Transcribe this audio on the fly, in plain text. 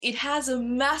It has a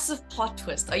massive plot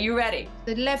twist. Are you ready?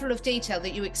 The level of detail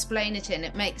that you explain it in,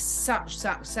 it makes such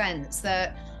sense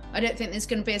that I don't think there's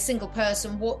going to be a single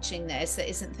person watching this that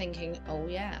isn't thinking, oh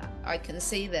yeah, I can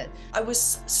see that. I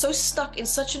was so stuck in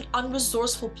such an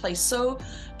unresourceful place, so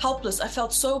helpless. I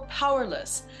felt so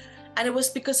powerless. And it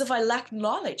was because I lacked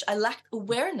knowledge. I lacked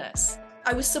awareness.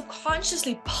 I was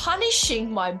subconsciously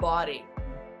punishing my body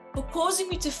for causing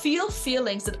me to feel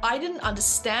feelings that I didn't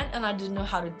understand and I didn't know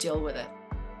how to deal with it.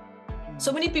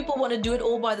 So many people want to do it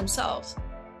all by themselves.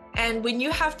 And when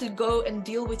you have to go and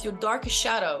deal with your darkest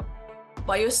shadow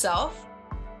by yourself,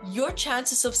 your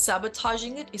chances of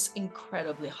sabotaging it is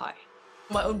incredibly high.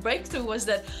 My own breakthrough was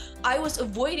that I was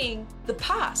avoiding the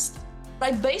past.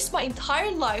 I based my entire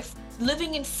life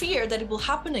living in fear that it will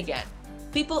happen again.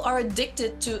 People are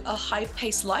addicted to a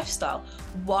high-paced lifestyle.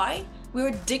 Why? We're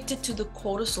addicted to the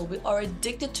cortisol. We are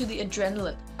addicted to the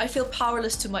adrenaline. I feel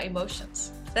powerless to my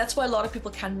emotions. That's why a lot of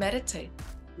people can't meditate.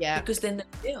 Yeah. Because then they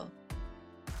feel.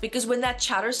 Because when that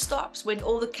chatter stops, when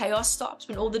all the chaos stops,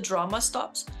 when all the drama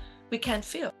stops, we can't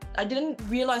feel. I didn't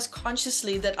realize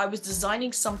consciously that I was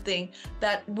designing something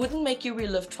that wouldn't make you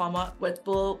relive trauma, but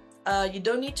will, you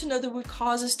don't need to know the root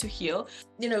causes to heal.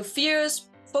 Fears,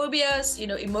 phobias,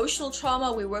 emotional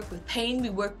trauma. We work with pain, we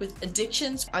work with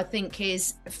addictions. I think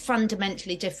is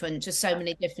fundamentally different to so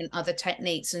many different other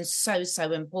techniques and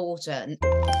so important.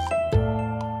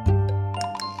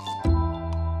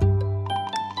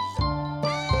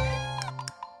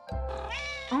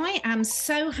 I am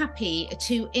so happy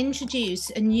to introduce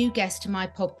a new guest to my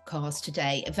podcast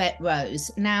today, Evette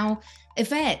Rose. Now,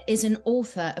 Evette is an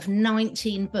author of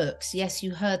 19 books. Yes,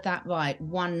 you heard that right,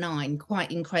 19,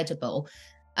 quite incredible.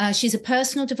 She's a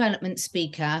personal development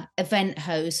speaker, event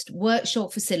host,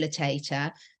 workshop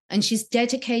facilitator, and she's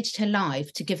dedicated her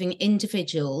life to giving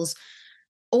individuals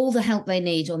all the help they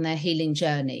need on their healing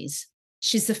journeys.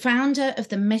 She's the founder of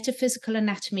the Metaphysical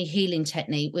Anatomy Healing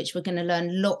Technique, which we're going to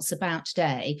learn lots about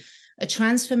today, a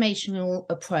transformational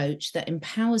approach that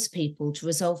empowers people to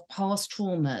resolve past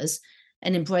traumas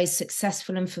and embrace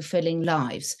successful and fulfilling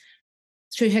lives.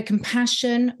 Through her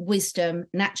compassion, wisdom,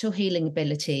 natural healing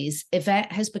abilities,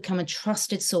 Evette has become a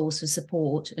trusted source of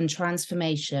support and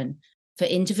transformation for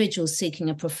individuals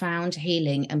seeking a profound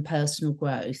healing and personal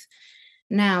growth.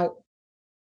 Now,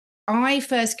 I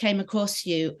first came across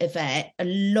you, Evette, a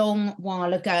long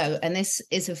while ago, and this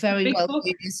is a very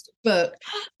well-used book.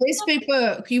 This big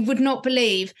book, you would not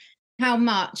believe how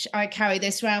much I carry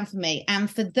this around for me. And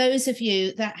for those of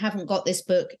you that haven't got this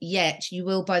book yet, you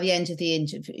will by the end of the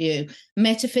interview.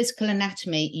 Metaphysical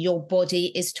Anatomy, Your Body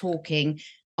is Talking.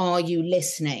 Are you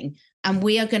listening? And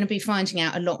we are going to be finding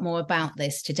out a lot more about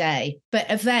this today. But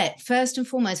Evette, first and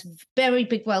foremost, very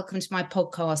big welcome to my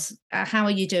podcast. How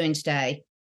are you doing today?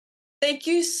 Thank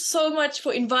you so much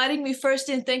for inviting me first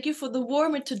in. Thank you for the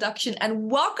warm introduction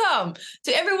and welcome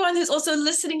to everyone who's also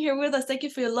listening here with us. Thank you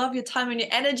for your love, your time, and your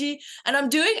energy. And I'm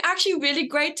doing actually really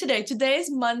great today. Today is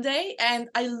Monday and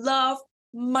I love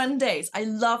Mondays. I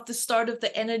love the start of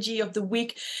the energy of the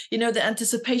week, the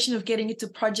anticipation of getting into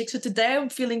projects. So today I'm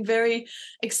feeling very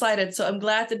excited. So I'm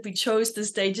glad that we chose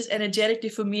this day just energetically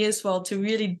for me as well to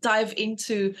really dive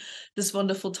into this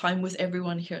wonderful time with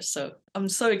everyone here. So I'm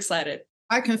so excited.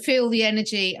 I can feel the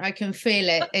energy. I can feel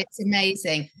it. It's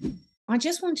amazing. I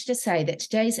just wanted to say that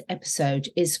today's episode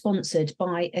is sponsored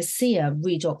by ASEA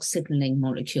redox signaling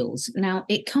molecules. Now,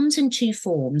 it comes in two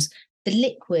forms, the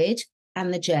liquid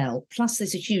and the gel, plus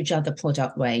there's a huge other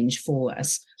product range for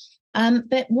us.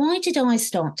 But why did I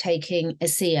start taking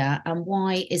ASEA and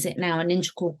why is it now an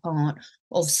integral part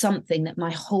of something that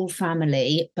my whole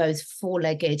family, both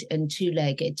four-legged and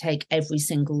two-legged, take every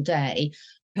single day?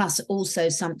 Plus also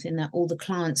something that all the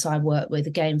clients I work with,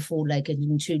 again, four-legged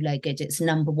and two-legged, it's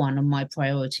number one on my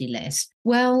priority list.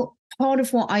 Well, part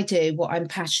of what I do, what I'm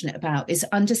passionate about is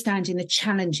understanding the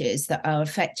challenges that are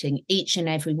affecting each and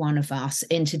every one of us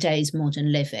in today's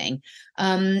modern living.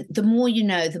 The more you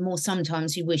know, the more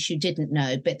sometimes you wish you didn't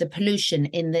know, but the pollution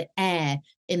in the air,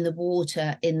 in the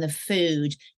water, in the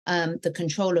food, the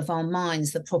control of our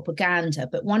minds, the propaganda.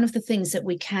 But one of the things that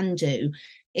we can do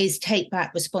is take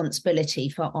back responsibility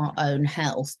for our own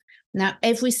health. Now,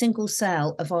 every single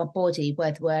cell of our body,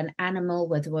 whether we're an animal,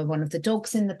 whether we're one of the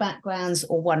dogs in the backgrounds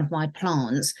or one of my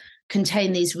plants,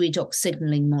 contain these redox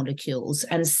signaling molecules.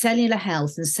 And cellular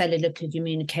health and cellular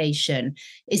communication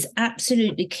is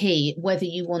absolutely key, whether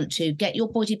you want to get your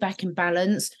body back in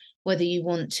balance, whether you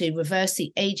want to reverse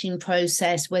the aging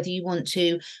process, whether you want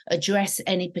to address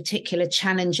any particular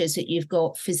challenges that you've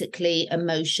got physically,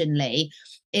 emotionally.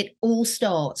 it all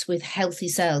starts with healthy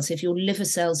cells. If your liver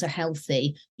cells are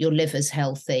healthy, your liver's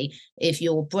healthy. If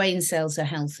your brain cells are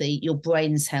healthy, your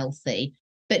brain's healthy.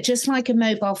 But just like a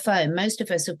mobile phone, most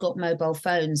of us have got mobile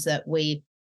phones that we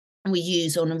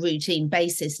use on a routine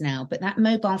basis now, but that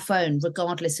mobile phone,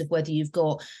 regardless of whether you've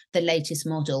got the latest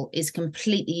model, is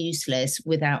completely useless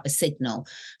without a signal.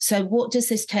 So what does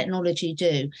this technology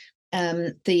do?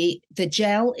 The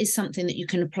gel is something that you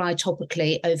can apply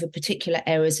topically over particular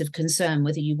areas of concern,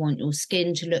 whether you want your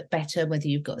skin to look better, whether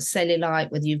you've got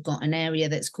cellulite, whether you've got an area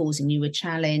that's causing you a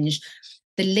challenge.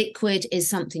 The liquid is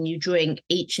something you drink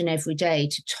each and every day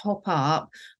to top up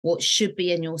what should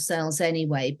be in your cells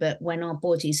anyway. But when our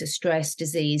bodies are stressed,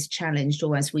 diseased, challenged,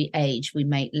 or as we age, we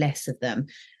make less of them.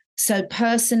 So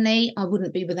personally, I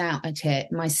wouldn't be without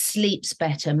it. My sleep's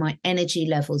better, my energy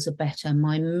levels are better,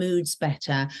 my mood's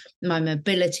better, my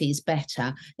mobility's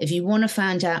better. If you want to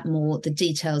find out more, the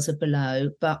details are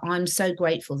below. But I'm so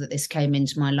grateful that this came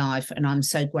into my life, and I'm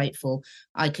so grateful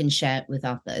I can share it with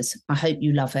others. I hope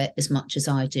you love it as much as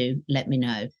I do. Let me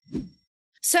know.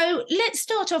 So let's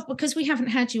start off, because we haven't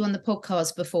had you on the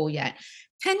podcast before yet.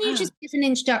 Can you just give an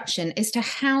introduction as to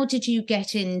how did you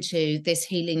get into this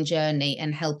healing journey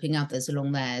and helping others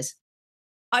along theirs?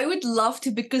 I would love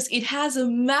to, because it has a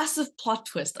massive plot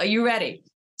twist. Are you ready?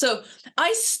 So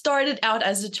I started out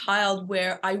as a child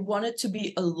where I wanted to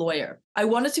be a lawyer. I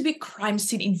wanted to be a crime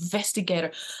scene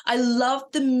investigator. I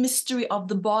loved the mystery of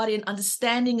the body and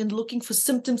understanding and looking for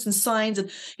symptoms and signs. And,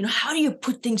 how do you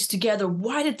put things together?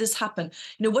 Why did this happen?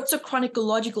 What's a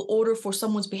chronological order for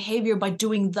someone's behavior by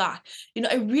doing that?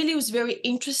 I really was very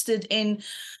interested in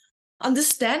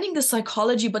understanding the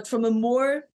psychology, but from a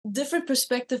more different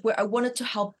perspective, where I wanted to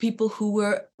help people who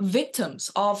were victims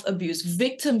of abuse,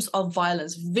 victims of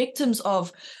violence, victims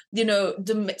of,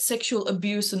 the sexual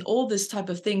abuse and all this type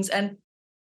of things. And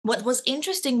what was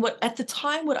interesting, at the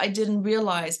time, what I didn't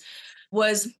realize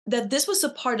was that this was a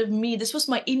part of me. This was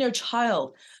my inner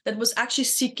child that was actually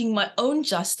seeking my own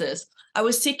justice. I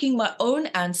was seeking my own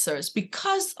answers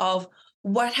because of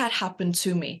what had happened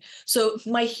to me. So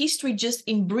my history, just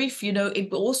in brief,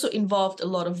 it also involved a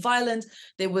lot of violence.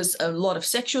 There was a lot of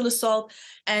sexual assault.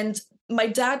 And my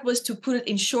dad was, to put it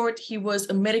in short, he was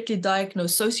a medically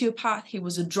diagnosed sociopath. He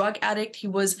was a drug addict. He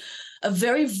was a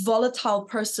very volatile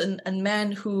person and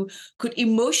man who could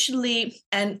emotionally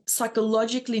and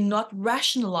psychologically not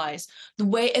rationalize the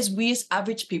way as we as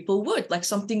average people would. Like,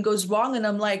 something goes wrong and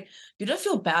I'm like, you don't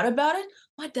feel bad about it?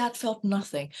 My dad felt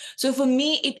nothing. So for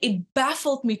me, it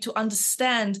baffled me to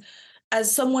understand,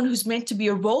 as someone who's meant to be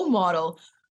a role model,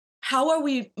 how are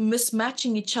we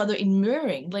mismatching each other in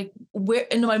mirroring? Like,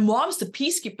 and my mom's the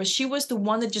peacekeeper. She was the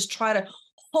one that just tried to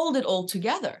hold it all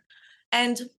together.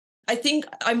 And I think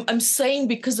I'm saying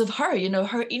because of her,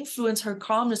 her influence, her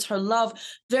calmness, her love,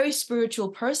 very spiritual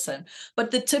person,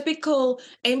 but the typical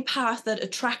empath that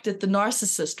attracted the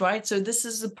narcissist, right? So this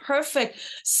is a perfect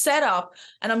setup,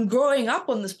 and I'm growing up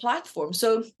on this platform.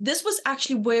 So this was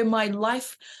actually where my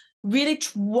life really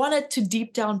wanted to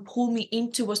deep down pull me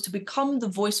into, was to become the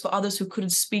voice for others who couldn't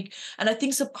speak. And I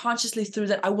think subconsciously through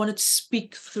that, I wanted to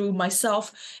speak through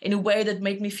myself in a way that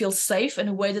made me feel safe, in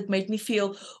a way that made me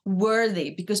feel worthy,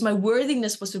 because my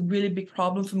worthiness was a really big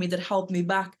problem for me that held me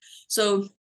back. So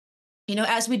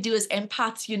as we do as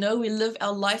empaths, we live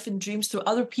our life and dreams through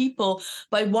other people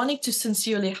by wanting to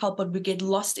sincerely help, but we get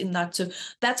lost in that. So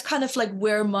that's kind of like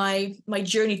where my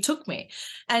journey took me.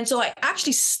 And so I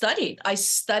actually studied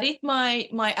my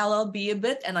LLB a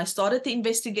bit, and I started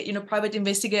the private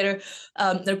investigator,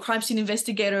 the crime scene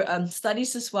investigator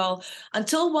studies as well,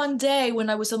 until one day when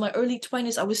I was in my early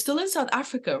 20s, I was still in South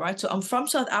Africa, right? So I'm from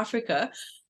South Africa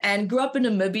and grew up in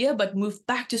Namibia, but moved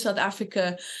back to South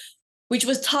Africa, which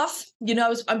was tough.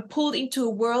 I'm pulled into a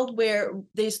world where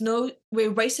where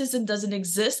racism doesn't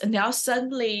exist. And now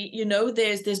suddenly,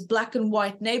 there's black and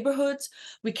white neighborhoods.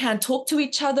 We can't talk to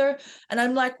each other. And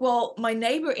I'm like, well, my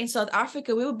neighbor in South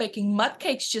Africa, we were baking mud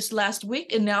cakes just last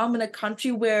week. And now I'm in a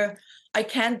country where I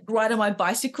can't ride on my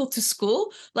bicycle to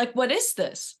school. Like, what is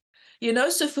this?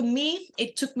 So for me,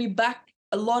 it took me back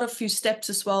a few steps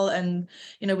as well. And,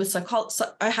 with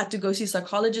I had to go see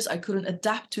psychologists. I couldn't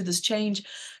adapt to this change.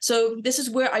 So this is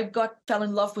where I fell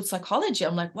in love with psychology.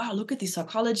 I'm like, wow, look at these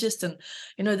psychologists. And,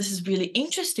 this is really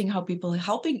interesting how people are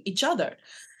helping each other.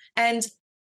 And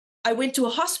I went to a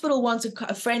hospital once.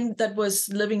 A friend that was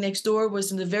living next door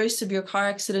was in a very severe car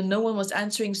accident. No one was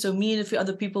answering. So me and a few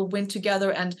other people went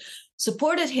together and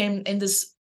supported him in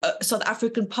this South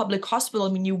African public hospital. I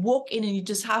mean, you walk in and you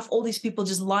just have all these people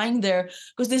just lying there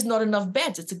because there's not enough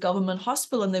beds. It's a government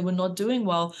hospital and they were not doing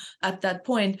well at that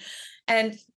point.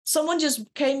 And someone just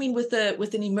came in with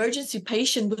an emergency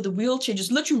patient with a wheelchair,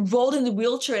 just literally rolled in the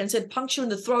wheelchair and said, puncture in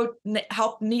the throat,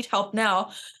 need help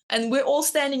now. And we're all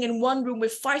standing in one room where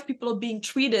 5 people are being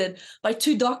treated by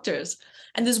 2 doctors.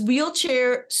 And this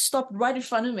wheelchair stopped right in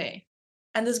front of me.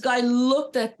 And this guy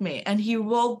looked at me and he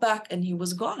rolled back and he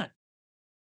was gone.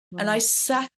 Wow. And I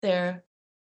sat there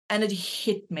and it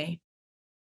hit me.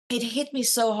 It hit me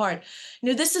so hard.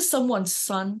 This is someone's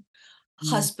son,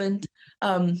 husband.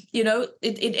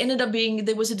 It ended up being,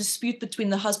 there was a dispute between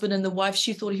the husband and the wife.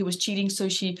 She thought he was cheating, so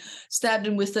she stabbed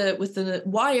him with a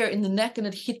wire in the neck, and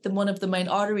it hit one of the main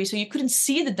arteries. So you couldn't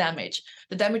see the damage.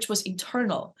 The damage was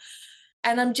internal.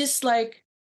 And I'm just like,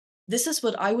 this is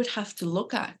what I would have to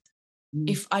look at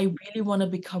if I really want to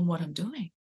become what I'm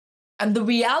doing. And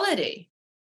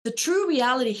the true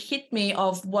reality hit me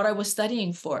of what I was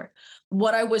studying for,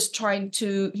 what I was trying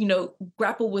to,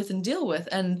 grapple with and deal with.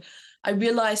 And I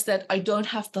realized that I don't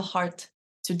have the heart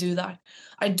to do that.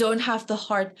 I don't have the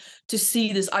heart to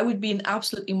see this. I would be an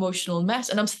absolute emotional mess.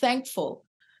 And I'm thankful,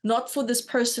 not for this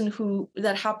person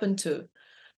that happened to,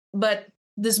 but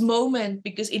this moment,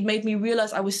 because it made me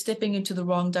realize I was stepping into the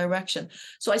wrong direction.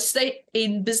 So I stayed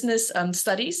in business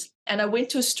studies, and I went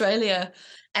to Australia.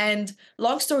 And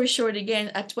long story short, again,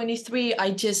 at 23,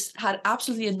 I just had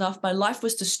absolutely enough. My life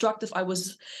was destructive. I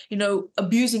was,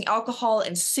 abusing alcohol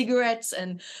and cigarettes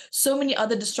and so many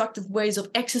other destructive ways of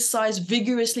exercise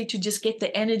vigorously to just get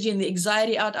the energy and the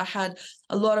anxiety out. I had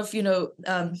a lot of,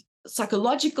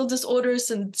 psychological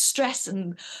disorders and stress,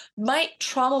 and my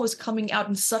trauma was coming out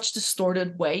in such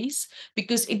distorted ways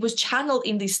because it was channeled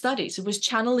in these studies. It was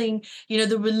channeling,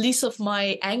 the release of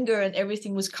my anger, and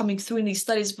everything was coming through in these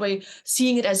studies by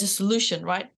seeing it as a solution,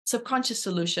 right? Subconscious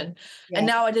solution. Yeah. And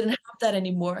now I didn't have that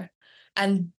anymore.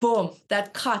 And boom,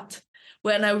 that cut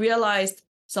when I realized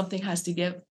something has to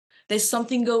give. There's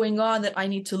something going on that I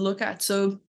need to look at.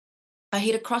 So I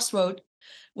hit a crossroad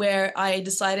where I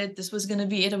decided this was going to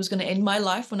be it. I was going to end my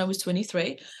life when I was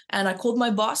 23. And I called my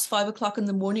boss 5 o'clock in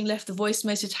the morning, left a voice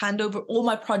message, hand over all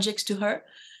my projects to her,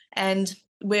 and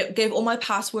gave all my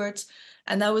passwords.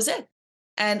 And that was it.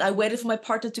 And I waited for my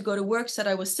partner to go to work, said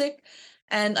I was sick.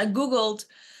 And I Googled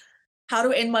how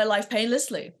to end my life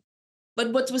painlessly.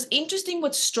 But what was interesting,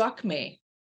 what struck me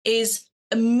is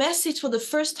a message for the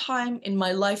first time in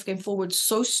my life came forward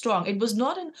so strong. It was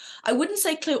not I wouldn't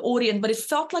say clairaudient, but it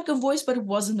felt like a voice, but it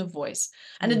wasn't a voice.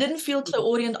 And it didn't feel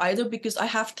clairaudient either, because I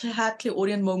have had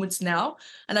clairaudient moments now.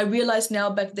 And I realized now,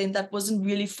 back then, that wasn't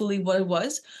really fully what it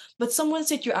was. But someone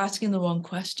said, you're asking the wrong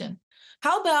question.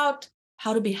 How about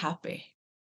how to be happy?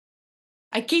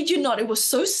 I kid you not, it was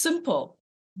so simple.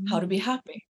 How to be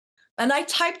happy. And I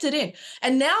typed it in.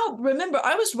 And now, remember,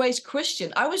 I was raised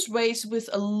Christian. I was raised with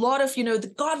a lot of,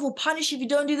 the God will punish you if you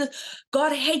don't do this.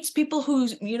 God hates people who,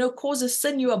 cause a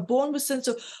sin. You are born with sin.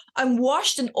 So I'm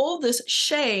washed in all this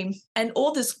shame and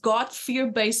all this God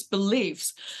fear-based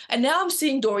beliefs. And now I'm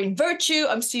seeing Doreen Virtue.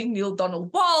 I'm seeing Neil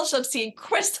Donald Walsh. I'm seeing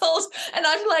crystals. And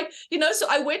I'm like, so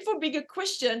I went from being a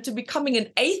Christian to becoming an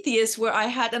atheist,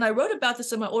 and I wrote about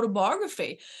this in my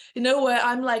autobiography, where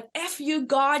I'm like, F you,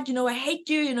 God, I hate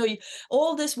you,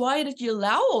 all this. Why did you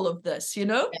allow all of this?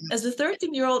 As a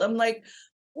 13-year-old, I'm like,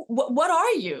 what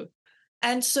are you?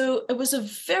 And so it was a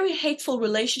very hateful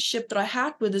relationship that I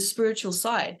had with the spiritual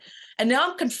side. And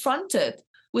now I'm confronted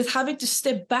with having to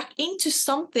step back into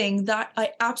something that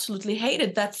I absolutely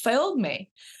hated, that failed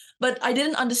me. But I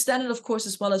didn't understand it, of course,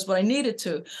 as well as what I needed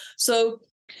to. So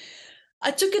I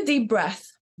took a deep breath.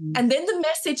 And then the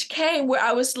message came where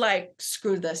I was like,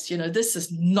 screw this, this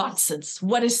is nonsense.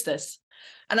 What is this?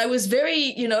 And I was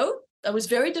very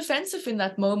defensive in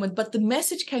that moment. But the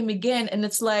message came again, and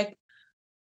it's like,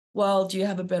 well, do you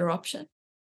have a better option?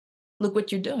 Look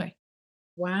what you're doing.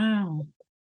 Wow.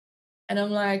 And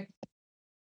I'm like,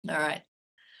 all right,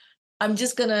 I'm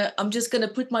just gonna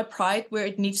put my pride where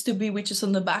it needs to be, which is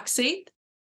on the back seat.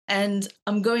 And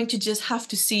I'm going to just have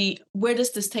to see, where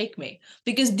does this take me?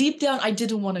 Because deep down, I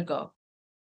didn't want to go.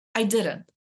 I didn't.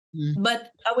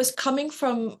 But I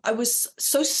was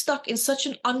so stuck in such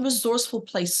an unresourceful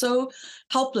place, so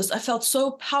helpless. I felt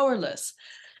so powerless.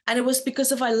 And it was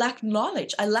because I lacked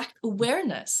knowledge. I lacked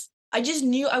awareness. I just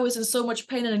knew I was in so much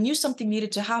pain, and I knew something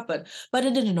needed to happen, but I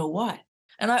didn't know what.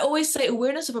 And I always say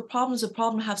awareness of a problem is a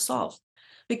problem half solved.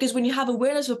 Because when you have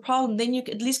awareness of a problem, then you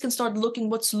at least can start looking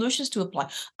what solutions to apply.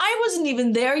 I wasn't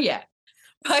even there yet,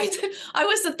 right? I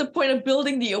was at the point of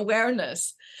building the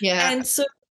awareness. Yeah. And so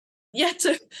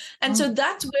so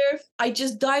that's where I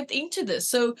just dived into this.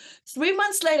 So 3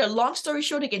 months later, long story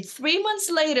short again, 3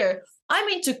 months later, I'm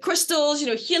into crystals,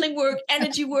 healing work,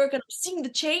 energy work, and I'm seeing the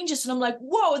changes. And I'm like,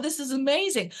 whoa, this is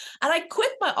amazing. And I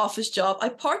quit my office job. I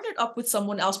partnered up with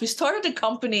someone else. We started a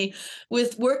company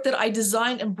with work that I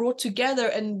designed and brought together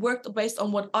and worked based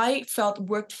on what I felt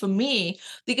worked for me,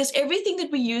 because everything that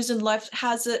we use in life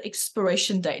has an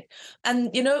expiration date. And,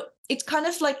 it's kind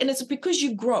of like, and it's because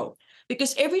you grow.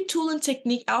 Because every tool and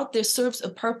technique out there serves a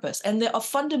purpose, and they are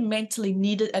fundamentally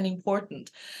needed and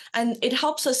important. And it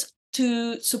helps us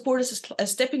to support us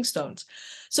as stepping stones.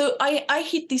 So I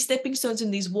hit these stepping stones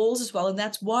in these walls as well. And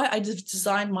that's why I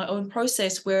designed my own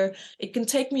process where it can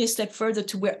take me a step further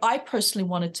to where I personally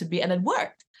wanted to be. And it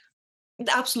worked. It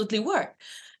absolutely worked.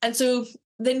 And so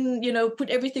then, put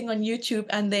everything on YouTube,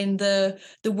 and then the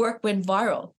work went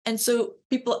viral. And so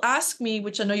people ask me,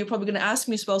 which I know you're probably going to ask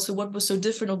me as well, so what was so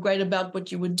different or great about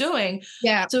what you were doing?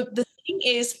 Yeah. So the thing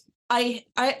is, I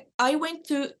went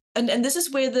through, and this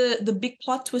is where the big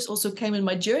plot twist also came in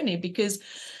my journey, because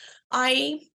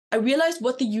I realized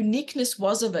what the uniqueness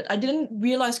was of it. I didn't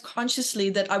realize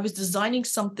consciously that I was designing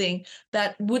something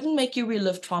that wouldn't make you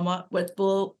relive trauma, but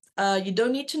will you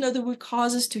don't need to know the root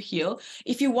causes to heal.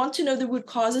 If you want to know the root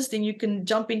causes, then you can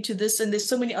jump into this. And there's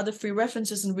so many other free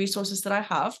references and resources that I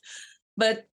have.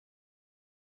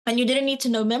 And you didn't need to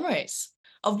know memories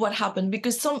of what happened,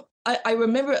 because I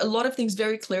remember a lot of things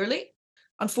very clearly.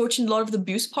 Unfortunately, a lot of the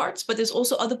abuse parts, but there's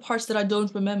also other parts that I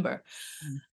don't remember.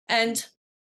 And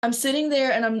I'm sitting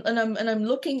there and I'm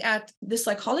looking at this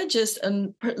psychologist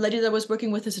and lady that I was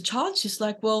working with as a child. She's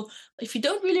like, well, if you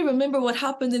don't really remember what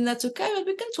happened, then that's okay. But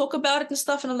we can talk about it and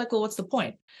stuff. And I'm like, well, what's the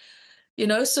point?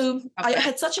 So okay. I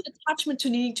had such an attachment to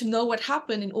needing to know what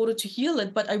happened in order to heal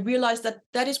it. But I realized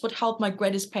that is what held my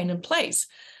greatest pain in place.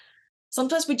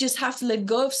 Sometimes we just have to let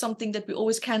go of something that we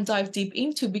always can't dive deep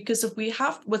into, because if we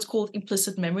have what's called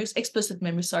explicit memories,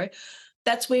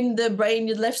 that's when the brain,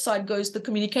 your left side goes, the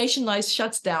communication line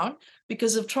shuts down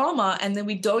because of trauma. And then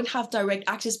we don't have direct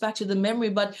access back to the memory,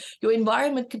 but your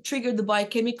environment can trigger the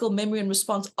biochemical memory and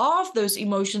response of those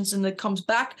emotions. And it comes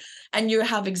back and you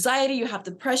have anxiety, you have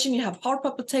depression, you have heart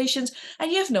palpitations,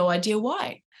 and you have no idea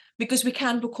why, because we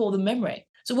can't recall the memory.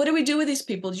 So what do we do with these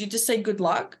people? Did you just say good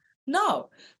luck? No,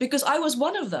 because I was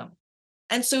one of them.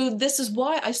 And so this is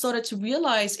why I started to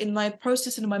realize in my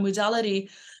process and in my modality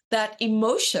that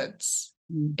emotions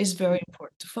is very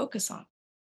important to focus on.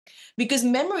 Because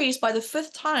memories, by the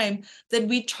fifth time that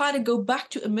we try to go back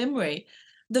to a memory,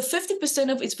 the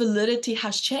 50% of its validity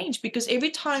has changed, because every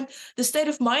time the state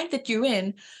of mind that you're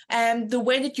in and the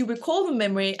way that you recall the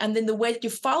memory and then the way that you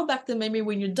file back the memory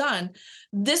when you're done,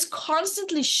 this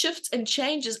constantly shifts and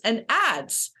changes and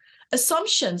adds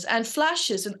assumptions and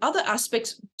flashes and other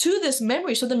aspects to this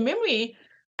memory. So the memory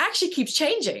actually keeps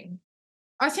changing.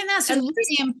 I think that's a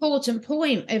really important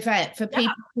point, Evette, for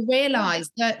people to realize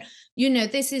that,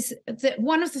 this is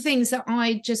one of the things that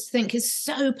I just think is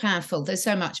so powerful. There's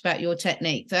so much about your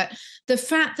technique, that the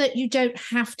fact that you don't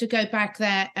have to go back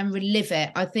there and relive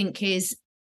it, I think is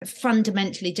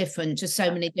fundamentally different to so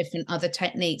many different other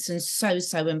techniques, and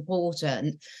so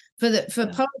important for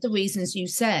part of the reasons you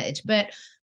said. But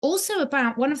also,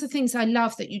 about one of the things I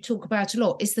love that you talk about a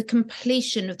lot is the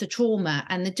completion of the trauma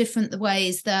and the different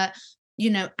ways that,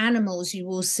 animals you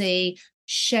will see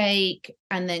shake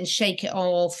and then shake it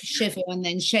off, shiver and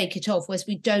then shake it off, whereas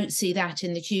we don't see that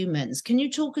in the humans. Can you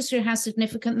talk us through how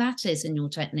significant that is in your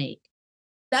technique?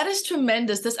 That is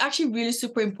tremendous. That's actually really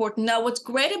super important. Now, what's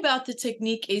great about the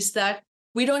technique is that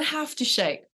we don't have to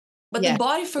shake, but the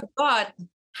body forgot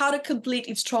how to complete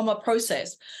its trauma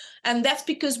process. And that's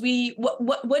because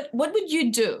what would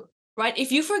you do, right?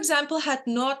 If you, for example, had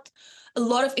not a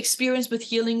lot of experience with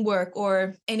healing work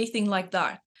or anything like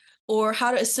that, or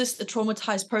how to assist a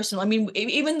traumatized person. I mean,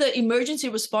 even the emergency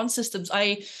response systems,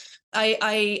 I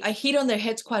hit on their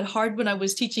heads quite hard when I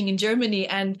was teaching in Germany.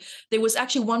 And there was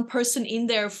actually one person in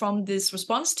there from this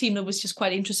response team that was just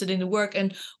quite interested in the work.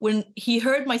 And when he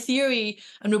heard my theory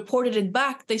and reported it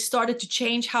back, they started to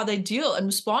change how they deal and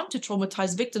respond to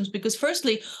traumatized victims. Because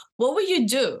firstly, what would you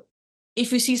do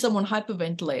if you see someone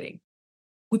hyperventilating?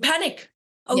 We panic.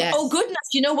 Oh goodness,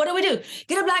 what do we do?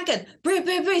 Get a blanket, breathe,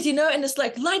 and it's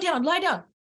like, lie down.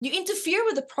 You interfere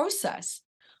with the process.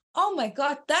 Oh my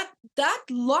God, that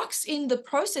locks in the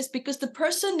process, because the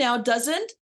person now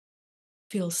doesn't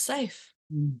feel safe.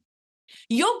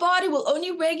 Your body will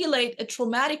only regulate a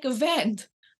traumatic event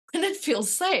when it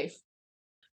feels safe.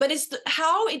 But it's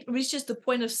how it reaches the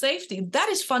point of safety that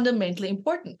is fundamentally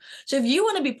important. So if you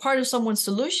want to be part of someone's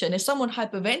solution, if someone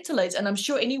hyperventilates, and I'm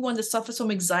sure anyone that suffers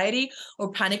from anxiety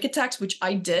or panic attacks, which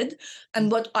I did,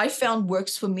 and what I found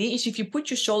works for me is if you put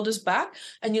your shoulders back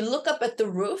and you look up at the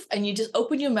roof and you just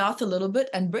open your mouth a little bit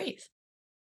and breathe.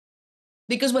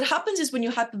 Because what happens is when you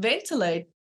hyperventilate,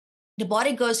 the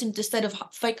body goes into a state of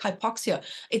fake hypoxia.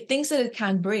 It thinks that it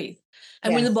can't breathe.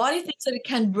 And when the body thinks that it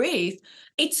can breathe,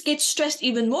 it gets stressed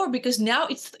even more, because now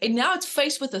it's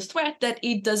faced with a threat that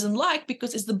it doesn't like,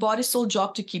 because it's the body's sole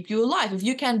job to keep you alive. If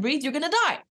you can't breathe, you're going to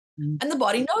die. And the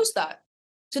body knows that.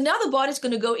 So now the body's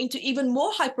going to go into even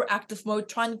more hyperactive mode,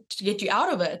 trying to get you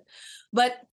out of it.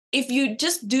 But if you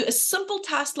just do a simple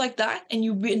task like that, and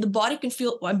the body can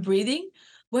feel, oh, I'm breathing.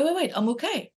 Wait, I'm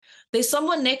okay. There's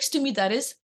someone next to me that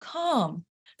is calm,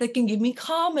 that can give me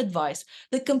calm advice,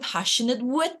 the compassionate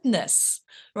witness,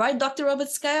 right? Dr. Robert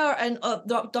Skyer and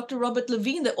Dr. Robert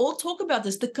Levine, they all talk about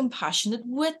this, the compassionate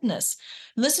witness.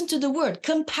 Listen to the word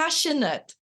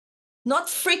compassionate. Not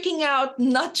freaking out,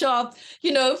 nut job,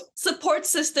 support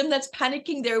system that's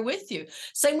panicking there with you.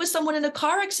 Same with someone in a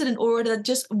car accident or that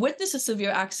just witnessed a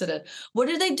severe accident. What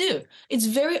do? It's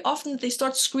very often that they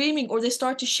start screaming or they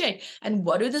start to shake. And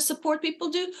what do the support people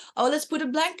do? Oh, let's put a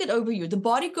blanket over you. The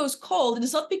body goes cold, and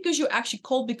it's not because you're actually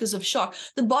cold because of shock.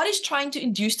 The body's trying to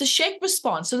induce the shake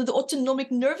response so that the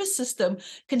autonomic nervous system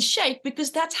can shake,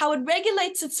 because that's how it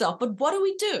regulates itself. But what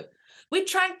do? We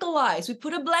tranquilize, we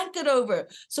put a blanket over.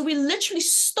 So we literally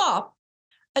stop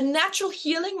a natural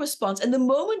healing response. And the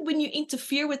moment when you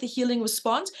interfere with the healing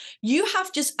response, you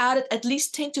have just added at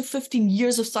least 10 to 15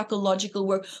 years of psychological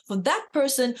work for that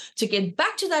person to get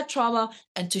back to that trauma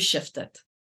and to shift it.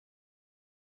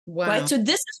 Wow. Right? So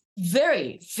this is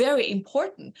very, very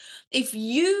important. If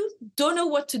you don't know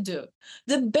what to do,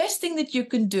 the best thing that you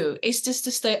can do is just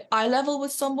to stay eye level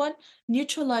with someone,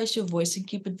 neutralize your voice, and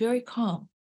keep it very calm.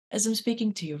 As I'm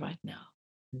speaking to you right now,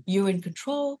 you're in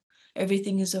control.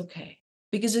 Everything is okay.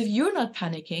 Because if you're not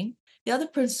panicking, the other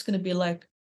person's going to be like,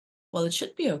 well, it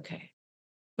should be okay.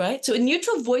 Right? So a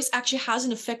neutral voice actually has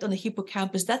an effect on the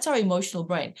hippocampus. That's our emotional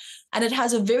brain. And it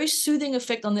has a very soothing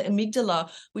effect on the amygdala,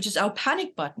 which is our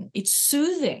panic button. It's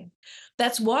soothing.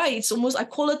 That's why it's almost, I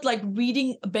call it like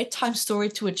reading a bedtime story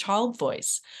to a child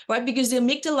voice, right? Because the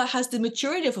amygdala has the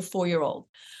maturity of a 4-year-old.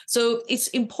 So it's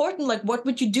important, like, what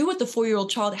would you do with the 4-year-old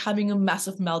child having a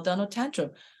massive meltdown or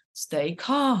tantrum? Stay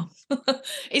calm.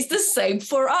 It's the same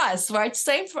for us, right?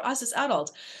 Same for us as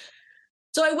adults.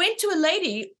 So I went to a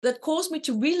lady that caused me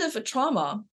to relive a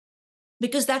trauma,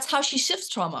 because that's how she shifts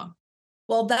trauma.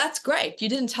 Well, that's great. You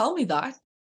didn't tell me that.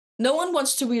 No one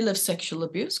wants to relive sexual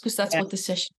abuse, because that's what the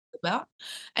session is about.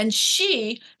 And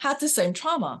she had the same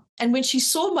trauma. And when she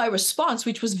saw my response,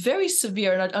 which was very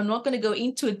severe, and I'm not going to go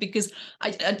into it because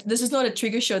this is not a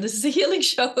trigger show, this is a healing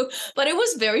show, but it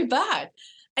was very bad.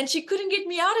 And she couldn't get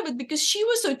me out of it because she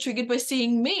was so triggered by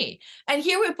seeing me. And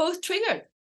here we're both triggered.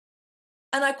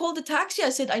 And I called the taxi. I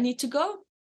said, I need to go.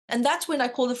 And that's when I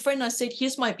called a friend. I said,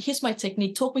 here's my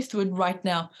technique. Talk me through it right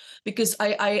now, because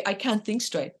I can't think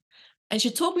straight. And she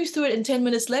talked me through it. And 10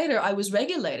 minutes later, I was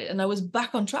regulated and I was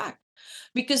back on track.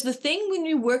 Because the thing when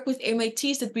we work with MAT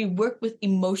is that we work with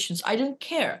emotions. I don't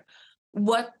care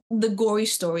what the gory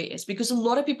story is, because a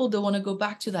lot of people don't want to go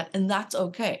back to that. And that's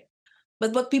okay.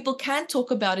 But what people can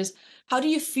talk about is, how do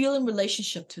you feel in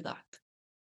relationship to that?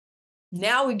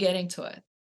 Now we're getting to it.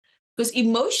 Because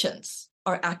emotions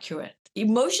are accurate.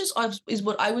 Emotions is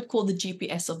what I would call the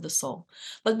GPS of the soul.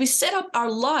 But we set up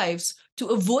our lives to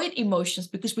avoid emotions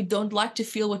because we don't like to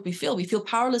feel what we feel. We feel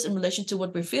powerless in relation to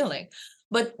what we're feeling.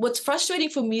 But what's frustrating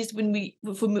for me is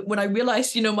when I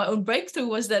realized, my own breakthrough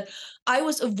was that I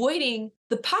was avoiding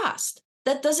the past.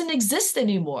 That doesn't exist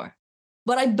anymore.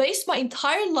 But I based my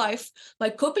entire life, my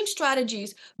coping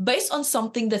strategies, based on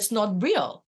something that's not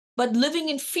real, but living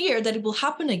in fear that it will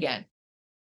happen again.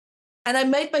 And I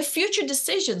made my future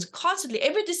decisions constantly.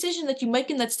 Every decision that you make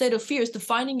in that state of fear is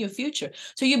defining your future.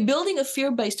 So you're building a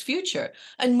fear-based future,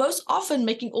 and most often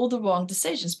making all the wrong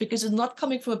decisions because it's not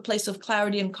coming from a place of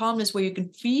clarity and calmness where you can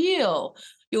feel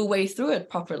your way through it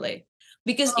properly.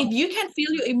 Because if you can't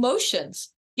feel your emotions,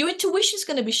 your intuition is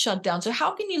going to be shut down. So how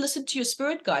can you listen to your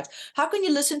spirit guides? How can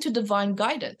you listen to divine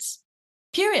guidance?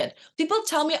 Period. People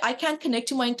tell me I can't connect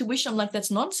to my intuition. I'm like,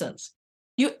 that's nonsense.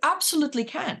 You absolutely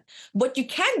can. What you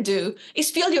can do is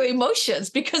feel your emotions,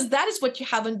 because that is what you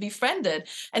haven't befriended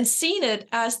and seen it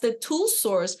as the tool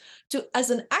source as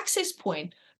an access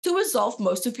point to resolve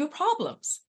most of your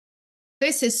problems.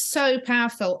 This is so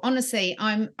powerful. Honestly,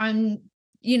 I've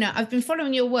been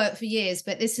following your work for years,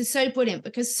 but this is so brilliant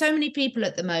because so many people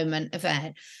at the moment,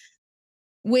 Evette,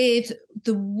 with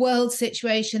the world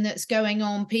situation that's going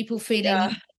on, people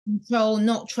feeling control,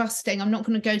 not trusting. I'm not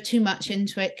going to go too much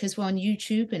into it because we're on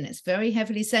YouTube and it's very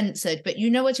heavily censored, but you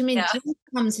know what I mean? Yeah. Trauma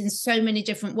comes in so many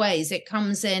different ways. It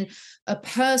comes in a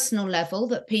personal level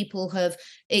that people have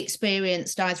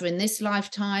experienced either in this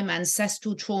lifetime,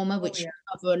 ancestral trauma, which you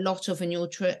cover a lot of in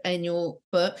your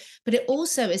book, but it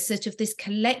also is sort of this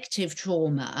collective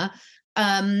trauma.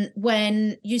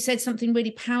 When you said something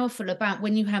really powerful about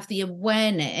when you have the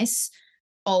awareness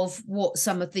of what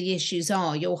some of the issues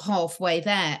are, you're halfway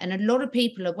there. And a lot of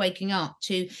people are waking up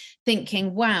to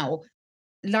thinking, wow,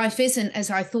 life isn't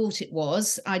as I thought it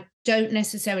was. I don't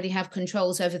necessarily have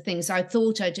controls over things I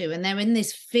thought I do. And they're in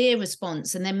this fear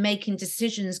response and they're making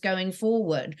decisions going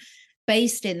forward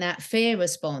based in that fear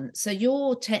response. So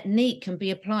your technique can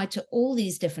be applied to all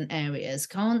these different areas,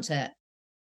 can't it?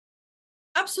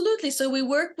 Absolutely. So we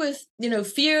work with,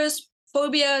 fears,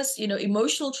 phobias,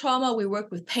 emotional trauma. We work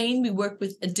with pain. We work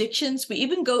with addictions. We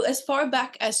even go as far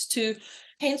back as to,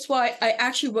 hence why I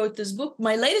actually wrote this book.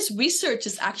 My latest research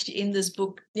is actually in this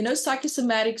book,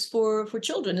 psychosomatics for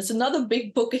children. It's another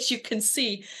big book, as you can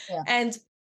see. Yeah. And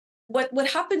what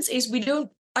happens is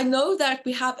I know that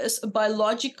we have a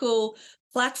biological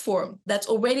platform that's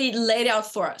already laid out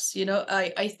for us.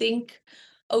 I think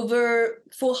over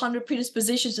 400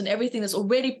 predispositions and everything that's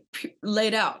already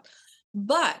laid out.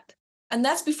 And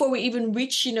that's before we even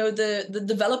reach, the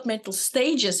developmental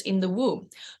stages in the womb.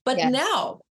 But Yes.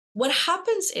 now what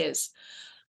happens is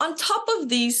on top of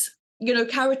these,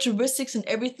 characteristics and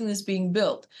everything that's being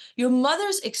built, your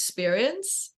mother's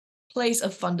experience plays a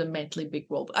fundamentally big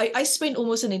role. I spent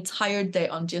almost an entire day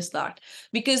on just that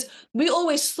because we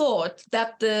always thought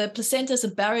that the placenta is a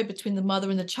barrier between the mother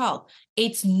and the child.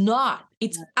 It's not.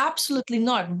 It's absolutely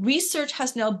not. Research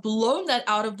has now blown that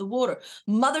out of the water.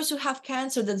 Mothers who have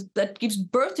cancer that gives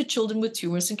birth to children with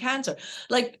tumors and cancer.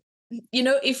 Like,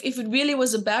 if it really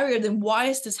was a barrier, then why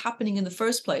is this happening in the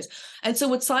first place? And so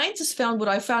what scientists found, what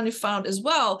I found as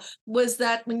well, was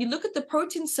that when you look at the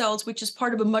protein cells, which is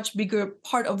part of a much bigger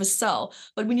part of a cell,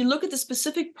 but when you look at the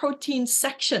specific protein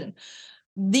section,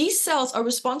 these cells are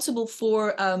responsible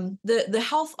for the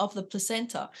health of the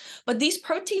placenta. But these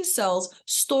protein cells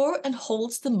store and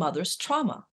holds the mother's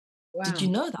trauma. Wow. Did you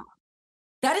know that?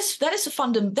 That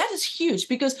is huge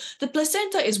because the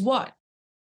placenta is what?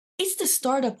 It's the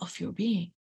startup of your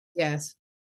being. Yes.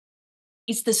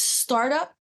 It's the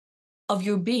startup of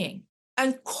your being.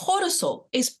 And cortisol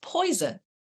is poison.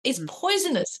 It's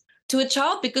poisonous to a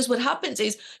child because what happens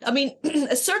is,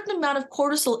 a certain amount of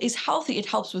cortisol is healthy. It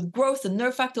helps with growth and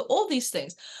nerve factor, all these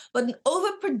things. But an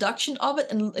overproduction of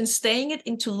it and staying it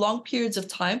into long periods of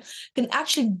time can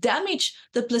actually damage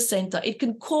the placenta. It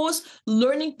can cause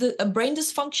brain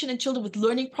dysfunction in children with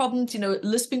learning problems,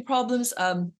 lisping problems,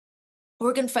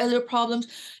 organ failure problems.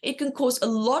 It can cause a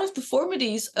lot of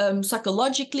deformities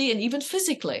psychologically and even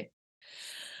physically.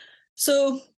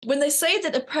 So when they say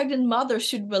that a pregnant mother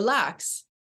should relax,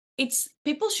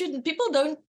 people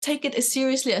don't take it as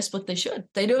seriously as what they should.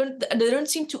 They don't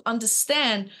seem to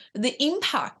understand the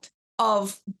impact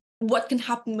of what can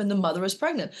happen when the mother is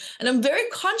pregnant. And I'm very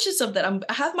conscious of that.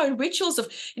 I have my rituals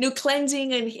of,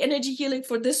 cleansing and energy healing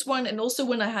for this one. And also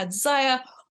when I had Zaya,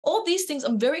 all these things,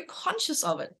 I'm very conscious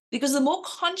of it because the more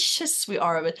conscious we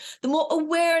are of it, the more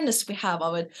awareness we have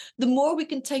of it, the more we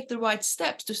can take the right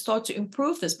steps to start to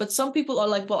improve this. But some people are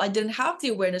like, well, I didn't have the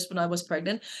awareness when I was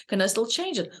pregnant. Can I still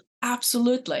change it?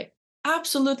 Absolutely.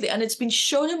 Absolutely. And it's been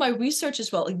shown in my research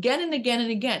as well, again and again and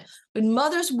again. When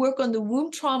mothers work on the womb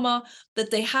trauma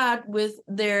that they had with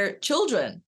their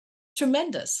children,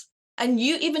 tremendous. And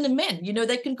even the men,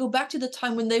 they can go back to the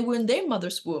time when they were in their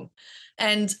mother's womb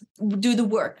and do the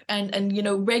work and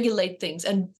regulate things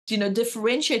and,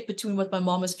 differentiate between what my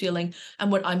mom is feeling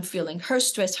and what I'm feeling, her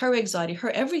stress, her anxiety,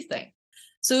 her everything.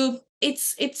 So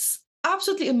it's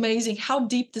absolutely amazing how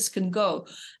deep this can go.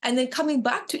 And then coming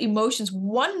back to emotions,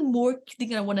 one more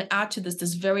thing I want to add to this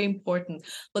that's very important,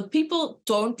 but people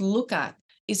don't look at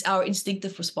is our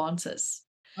instinctive responses.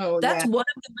 That's one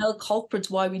of the male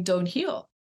culprits why we don't heal.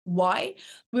 Why?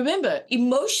 Remember,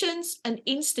 emotions and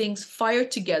instincts fire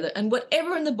together, and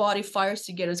whatever in the body fires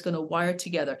together is going to wire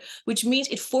together, which means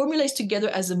it formulates together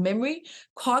as a memory,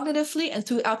 cognitively, and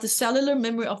throughout the cellular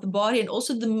memory of the body, and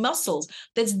also the muscles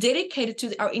that's dedicated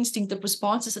to our instinctive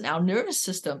responses in our nervous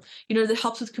system, that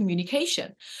helps with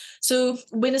communication. So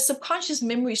when a subconscious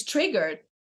memory is triggered,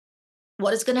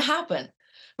 what is going to happen?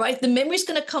 Right? The memory is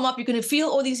going to come up. You're going to feel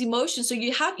all these emotions. So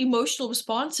you have emotional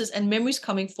responses and memories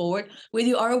coming forward, whether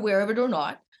you are aware of it or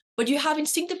not. But you have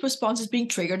instinctive responses being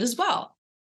triggered as well.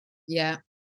 Yeah.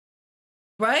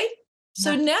 Right?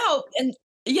 So now, and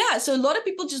Yeah, so a lot of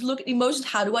people just look at emotions.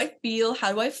 How do I feel?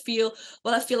 How do I feel?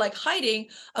 Well, I feel like hiding.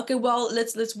 Okay, well,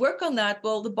 let's work on that.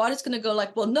 Well, the body's going to go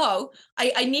like, well, no,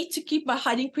 I need to keep my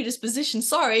hiding predisposition.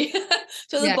 Sorry.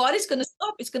 So the Yeah. body's going to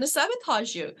stop. It's going to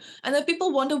sabotage you. And then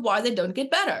people wonder why they don't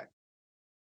get better.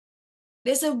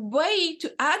 There's a way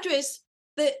to address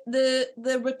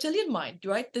the reptilian mind,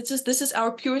 right? This is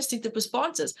our pure instinctive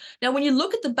responses. Now, when you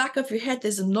look at the back of your head,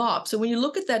 there's a knob. So when you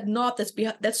look at that knob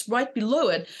that's right below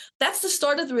it, that's the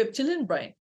start of the reptilian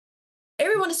brain.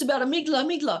 Everyone is about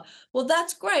amygdala. Well,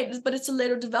 that's great, but it's a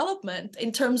later development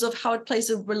in terms of how it plays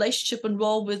a relationship and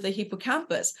role with the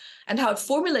hippocampus and how it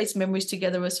formulates memories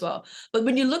together as well. But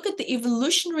when you look at the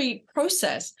evolutionary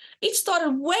process, it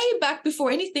started way back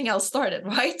before anything else started,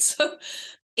 right? So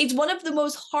it's one of the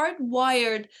most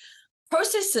hardwired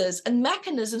processes and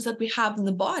mechanisms that we have in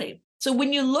the body. So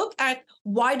when you look at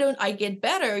why don't I get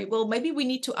better? Well, maybe we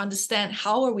need to understand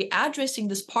how are we addressing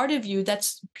this part of you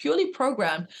that's purely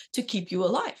programmed to keep you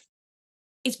alive.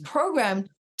 It's programmed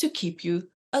to keep you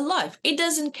alive. It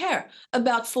doesn't care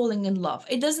about falling in love.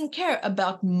 It doesn't care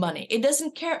about money. It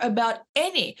doesn't care about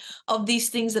any of these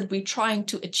things that we're trying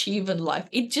to achieve in life.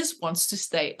 It just wants to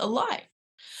stay alive.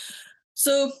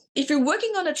 So if you're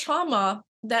working on a trauma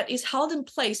that is held in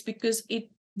place because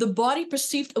the body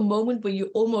perceived a moment where you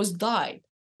almost died,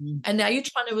 and now you're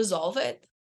trying to resolve it,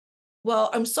 well,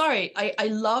 I'm sorry. I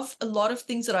love a lot of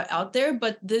things that are out there,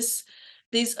 but there's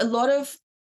a lot of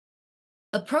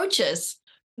approaches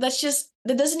that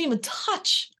doesn't even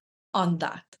touch on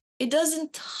that. It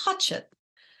doesn't touch it.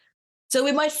 So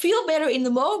we might feel better in the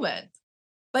moment,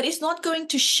 but it's not going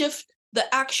to shift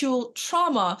the actual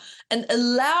trauma and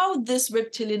allow this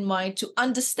reptilian mind to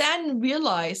understand and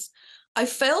realize I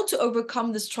failed to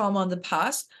overcome this trauma in the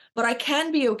past, but I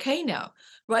can be okay now,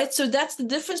 right? So that's the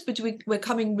difference between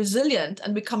becoming resilient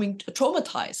and becoming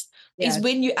traumatized, is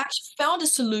when you actually found a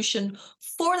solution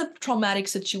for the traumatic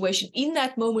situation in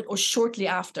that moment or shortly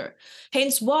after.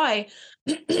 Hence why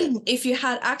if you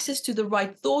had access to the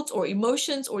right thoughts or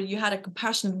emotions, or you had a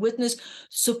compassionate witness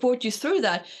support you through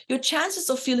that, your chances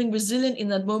of feeling resilient in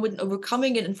that moment and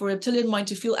overcoming it, and for reptilian mind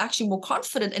to feel actually more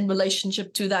confident in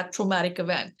relationship to that traumatic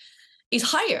event, is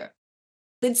higher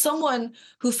than someone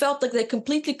who felt like they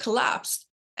completely collapsed.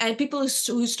 And people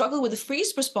who struggle with the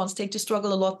freeze response tend to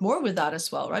struggle a lot more with that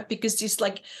as well, right? Because it's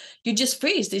like you just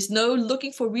freeze. There's no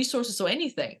looking for resources or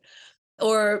anything,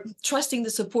 or trusting the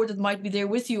support that might be there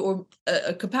with you, or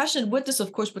a compassionate witness,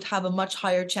 of course, would have a much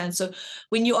higher chance. So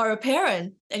when you are a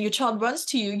parent and your child runs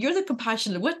to you, you're the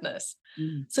compassionate witness.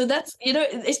 So that's,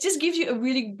 it just gives you a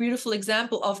really beautiful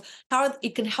example of how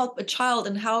it can help a child,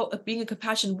 and how being a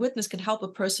compassionate witness can help a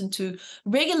person to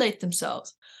regulate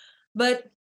themselves. But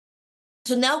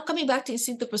so now coming back to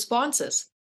instinctive responses,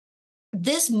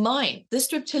 this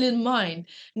reptilian mind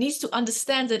needs to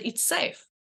understand that it's safe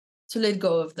to let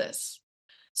go of this.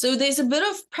 So there's a bit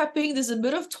of prepping, there's a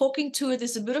bit of talking to it,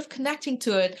 there's a bit of connecting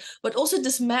to it, but also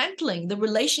dismantling the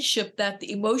relationship that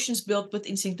the emotions built with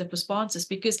instinctive responses.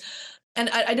 Because, and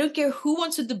I don't care who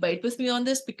wants to debate with me on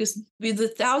this, because with the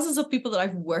thousands of people that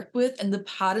I've worked with and the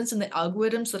patterns and the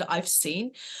algorithms that I've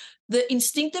seen, the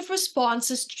instinctive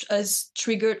response is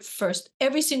triggered first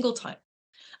every single time.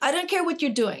 I don't care what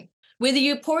you're doing. Whether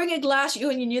you're pouring a glass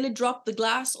and you nearly drop the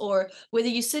glass, or whether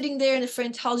you're sitting there and a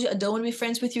friend tells you, I don't want to be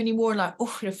friends with you anymore, and like,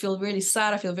 oh, I feel really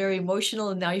sad, I feel very emotional,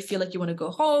 and now you feel like you want to go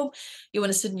home, you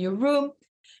want to sit in your room,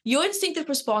 your instinctive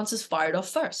response is fired off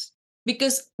first,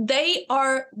 because they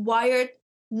are wired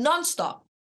nonstop.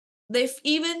 They've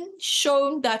even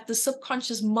shown that the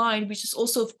subconscious mind, which is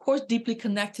also, of course, deeply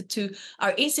connected to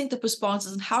our instinctive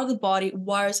responses and how the body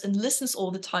wires and listens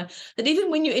all the time, that even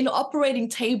when you're in an operating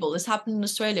table, this happened in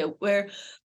Australia, where,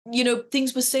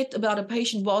 things were said about a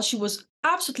patient while she was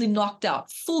absolutely knocked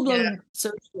out, full-blown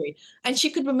surgery, and she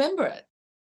could remember it.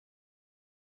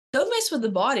 Don't mess with the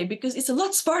body, because it's a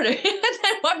lot smarter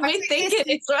than what we think it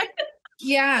is, right?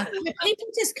 Yeah, people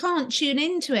just can't tune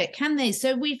into it, can they?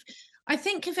 So I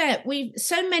think of it,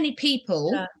 so many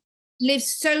people live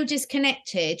so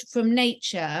disconnected from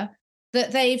nature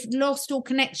that they've lost all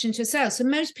connection to self. So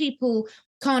most people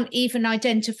can't even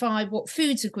identify what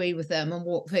foods agree with them and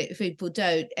what people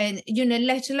don't. And,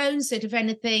 let alone sort of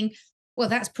anything, well,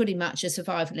 that's pretty much a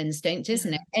survival instinct,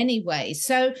 isn't it? Anyway,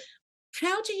 so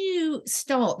how do you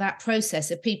start that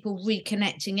process of people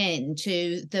reconnecting in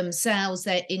to themselves,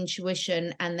 their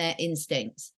intuition and their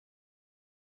instincts?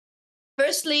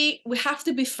 Firstly, we have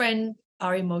to befriend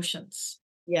our emotions.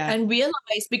 Yeah. And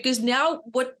realize, because now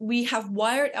what we have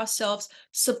wired ourselves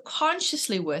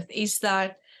subconsciously with is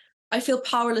that I feel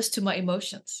powerless to my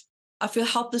emotions. I feel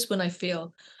helpless when I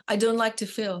feel. I don't like to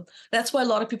feel. That's why a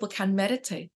lot of people can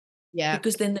meditate. Yeah.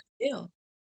 because then they feel.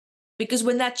 Because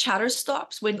when that chatter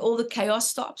stops, when all the chaos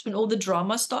stops, when all the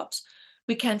drama stops,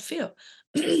 we can't feel.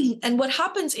 And what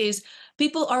happens is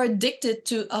people are addicted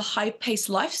to a high-paced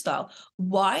lifestyle.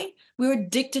 Why? We're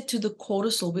addicted to the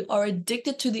cortisol. We are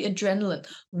addicted to the adrenaline.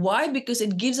 Why? Because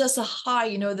it gives us a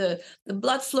high, the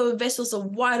blood flow vessels are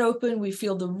wide open. We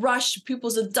feel the rush.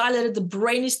 Pupils are dilated. The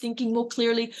brain is thinking more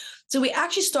clearly. So we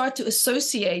actually start to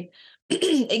associate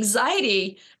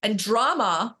anxiety and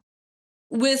drama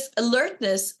with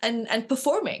alertness and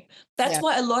performing. That's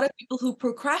why a lot of people who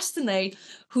procrastinate,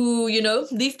 who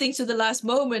leave things to the last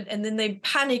moment, and then they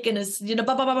panic and it's blah,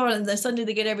 blah, blah, blah, and then suddenly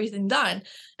they get everything done,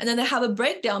 and then they have a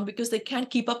breakdown because they can't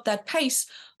keep up that pace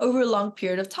over a long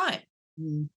period of time.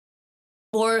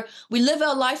 Or we live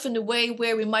our life in a way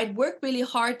where we might work really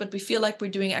hard, but we feel like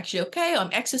we're doing actually okay. I'm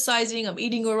exercising, I'm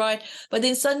eating all right. But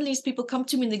then suddenly these people come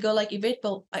to me and they go like, Evette,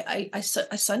 well, I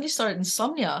suddenly started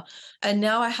insomnia, and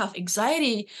now I have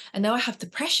anxiety, and now I have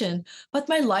depression, but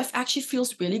my life actually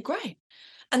feels really great.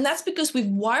 And that's because we've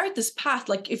wired this path.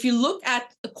 Like if you look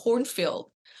at a cornfield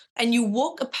and you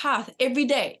walk a path every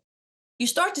day, you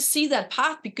start to see that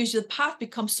path because the path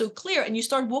becomes so clear, and you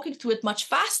start walking through it much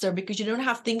faster because you don't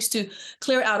have things to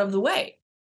clear out of the way.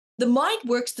 The mind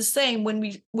works the same when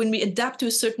we adapt to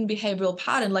a certain behavioral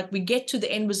pattern. Like we get to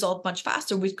the end result much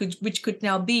faster, which could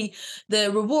now be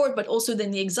the reward, but also then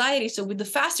the anxiety. So with the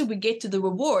faster we get to the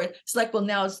reward, it's like, well,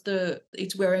 now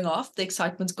it's wearing off, the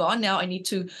excitement's gone. Now I need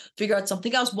to figure out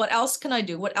something else. What else can I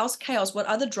do? What else chaos? What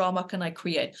other drama can I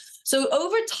create? So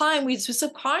over time, we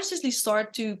subconsciously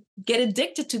start to get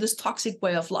addicted to this toxic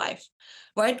way of life,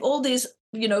 right? All these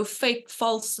fake,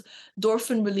 false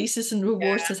endorphin releases and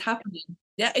rewards that's happening.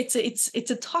 Yeah, it's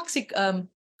a toxic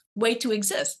way to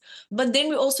exist. But then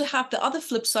we also have the other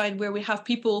flip side where we have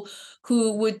people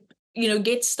who would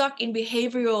get stuck in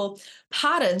behavioral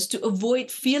patterns to avoid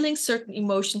feeling certain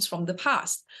emotions from the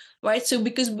past, right? So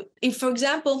because if, for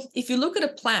example, if you look at a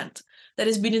plant that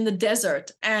has been in the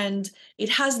desert and it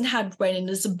hasn't had rain and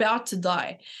is about to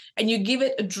die, and you give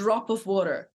it a drop of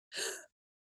water,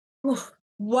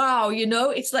 wow,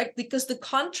 it's like, because the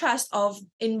contrast of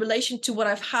in relation to what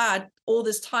I've had all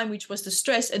this time, which was the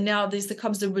stress, and now there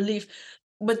comes the relief,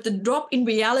 but the drop in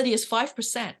reality is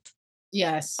 5%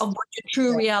 of what your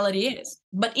true reality is.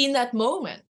 But in that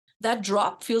moment, that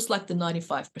drop feels like the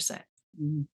 95%.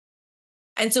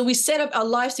 And so we set up our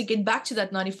lives to get back to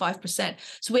that 95%.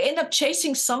 So we end up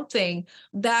chasing something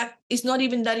that is not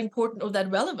even that important or that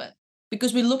relevant,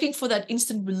 because we're looking for that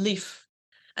instant relief.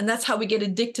 And that's how we get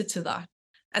addicted to that.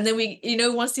 And then we,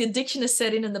 once the addiction is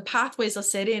set in and the pathways are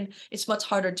set in, it's much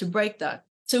harder to break that.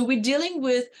 So we're dealing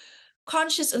with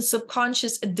conscious and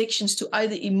subconscious addictions to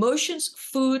either emotions,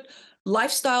 food,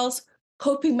 lifestyles,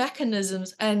 coping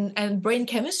mechanisms, and brain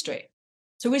chemistry.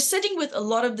 So we're sitting with a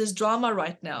lot of this drama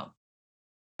right now.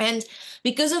 And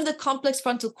because of the complex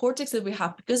frontal cortex that we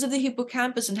have, because of the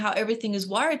hippocampus and how everything is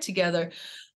wired together,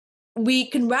 we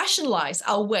can rationalize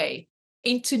our way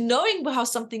into knowing how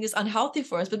something is unhealthy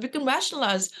for us, but we can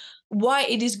rationalize why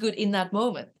it is good in that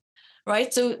moment,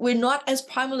 right? So we're not as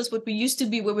primal as what we used to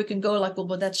be, where we can go like, well,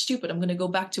 that's stupid, I'm going to go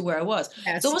back to where I was.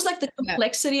 It's almost like the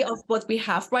complexity of what we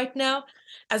have right now,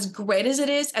 as great as it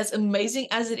is, as amazing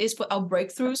as it is for our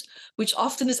breakthroughs, which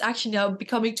often is actually now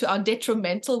becoming to our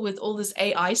detrimental with all this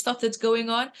AI stuff that's going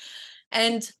on.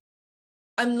 And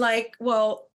I'm like,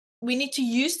 well, we need to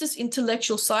use this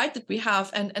intellectual side that we have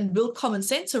and build common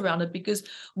sense around it, because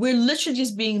we're literally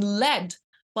just being led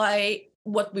by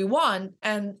what we want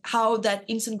and how that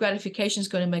instant gratification is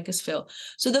going to make us feel.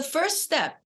 So the first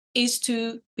step is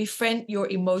to befriend your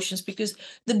emotions, because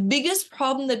the biggest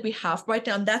problem that we have right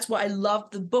now, and that's why I love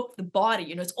the book, The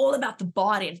Body, it's all about the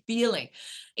body and feeling,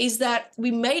 is that we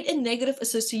made a negative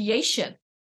association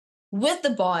with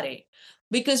the body.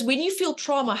 Because when you feel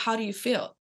trauma, how do you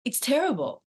feel? It's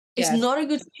terrible. It's not a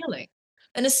good feeling.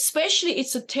 And especially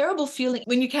it's a terrible feeling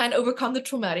when you can't overcome the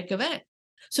traumatic event.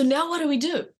 So now what do we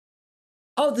do?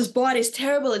 Oh, this body is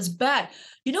terrible. It's bad.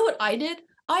 You know what I did?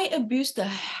 I abused the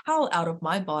hell out of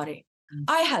my body.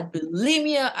 I had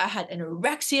bulimia. I had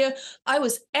anorexia. I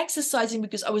was exercising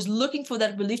because I was looking for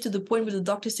that relief, to the point where the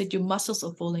doctor said, your muscles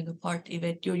are falling apart,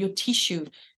 Evette. Your tissue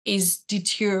is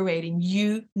deteriorating.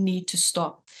 You need to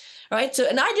stop. Right. So,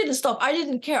 and I didn't stop. I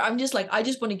didn't care. I'm just like, I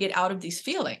just want to get out of these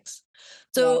feelings.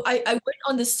 So I went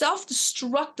on this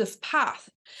self-destructive path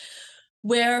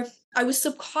where I was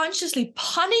subconsciously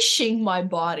punishing my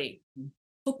body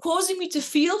for causing me to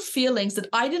feel feelings that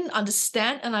I didn't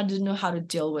understand and I didn't know how to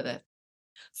deal with it.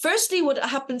 Firstly, what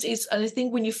happens is, and I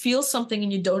think when you feel something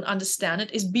and you don't understand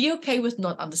it, is be okay with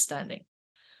not understanding.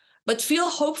 But feel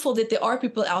hopeful that there are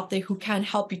people out there who can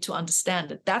help you to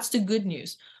understand it. That's the good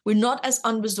news. We're not as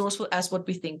unresourceful as what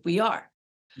we think we are.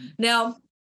 Now,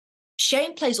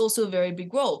 shame plays also a very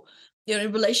big role,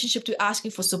 in relationship to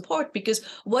asking for support, because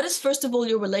what is, first of all,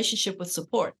 your relationship with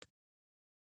support?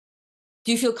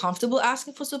 Do you feel comfortable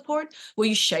asking for support? Were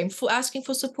you shameful asking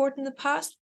for support in the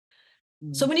past?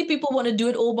 So many people want to do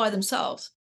it all by themselves.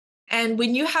 And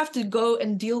when you have to go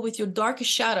and deal with your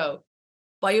darkest shadow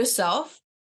by yourself,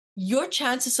 your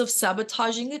chances of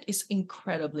sabotaging it is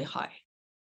incredibly high.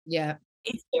 Yeah.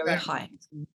 It's very high.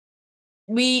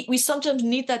 We sometimes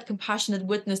need that compassionate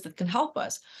witness that can help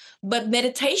us. But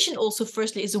meditation also,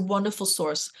 firstly, is a wonderful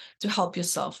source to help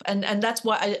yourself. And that's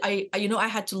why I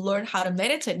had to learn how to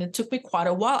meditate. And it took me quite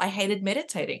a while. I hated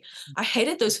meditating. I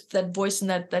hated that voice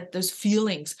and those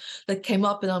feelings that came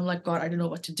up. And I'm like, God, I don't know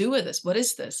what to do with this. What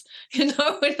is this? And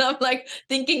I'm like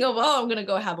thinking of, I'm going to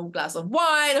go have a glass of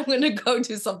wine. I'm going to go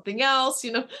do something else,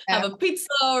 have a pizza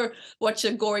or watch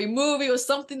a gory movie or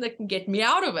something that can get me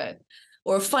out of it.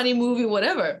 Or a funny movie,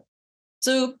 whatever.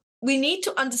 So we need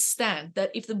to understand that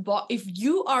if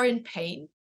you are in pain,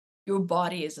 your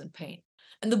body is in pain.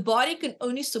 And the body can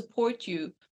only support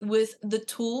you with the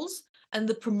tools and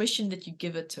the permission that you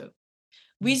give it to.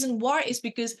 Reason why is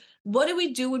because what do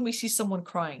we do when we see someone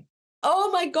crying? Oh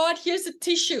my God, here's a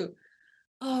tissue.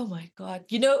 Oh my God.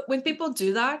 When people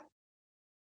do that,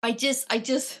 I just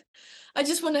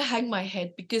want to hang my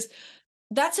head, because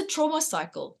that's a trauma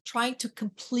cycle trying to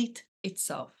complete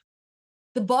itself.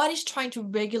 The body's trying to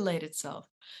regulate itself.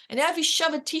 And now if you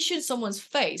shove a tissue in someone's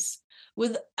face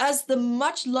with as the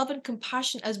much love and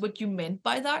compassion as what you meant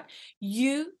by that,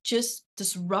 you just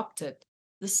disrupted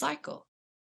the cycle.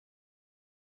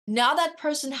 Now that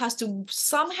person has to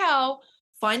somehow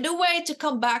find a way to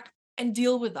come back and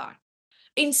deal with that.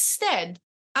 Instead,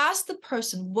 ask the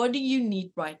person, what do you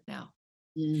need right now?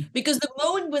 Because the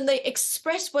moment when they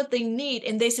express what they need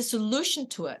and there's a solution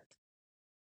to it,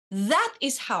 that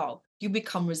is how you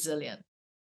become resilient,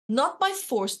 not by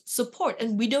forced support.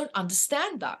 And we don't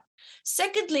understand that.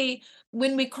 Secondly,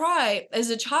 when we cry as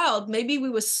a child, maybe we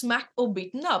were smacked or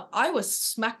beaten up. I was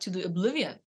smacked to the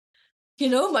oblivion.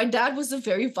 My dad was a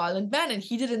very violent man, and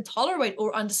he didn't tolerate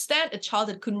or understand a child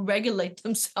that couldn't regulate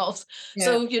themselves. Yeah.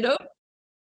 So,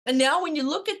 and now when you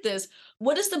look at this,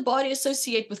 what does the body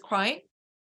associate with crying?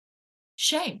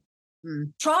 Shame,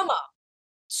 trauma,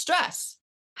 stress.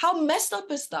 How messed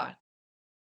up is that?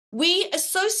 We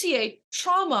associate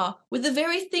trauma with the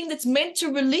very thing that's meant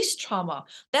to release trauma.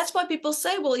 That's why people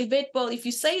say, well, if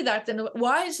you say that, then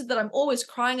why is it that I'm always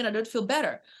crying and I don't feel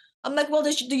better? I'm like, well,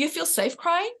 do you feel safe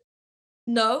crying?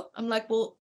 No. I'm like,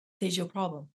 well, there's your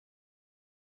problem.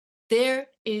 There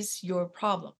is your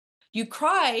problem. You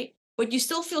cry, but you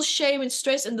still feel shame and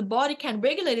stress, and the body can't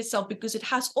regulate itself because it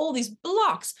has all these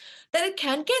blocks that it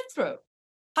can't get through.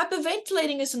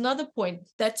 Hyperventilating is another point.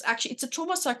 It's a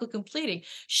trauma cycle completing.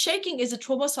 Shaking is a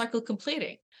trauma cycle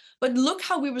completing. But look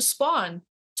how we respond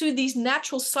to these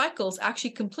natural cycles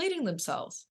actually completing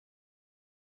themselves.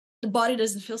 The body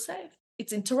doesn't feel safe.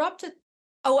 It's interrupted.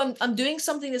 Oh, I'm doing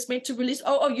something that's meant to release.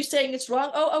 Oh, you're saying it's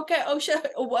wrong. Oh, okay. Oh, shit.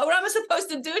 What am I supposed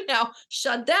to do now?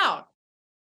 Shut down.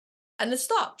 And it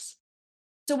stops.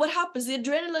 So what happens? The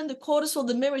adrenaline, the cortisol,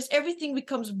 the memories, everything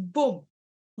becomes boom,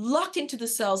 locked into the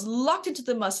cells, locked into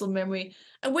the muscle memory.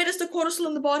 And where does the cortisol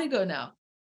in the body go now?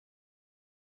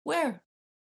 Where?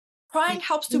 Crying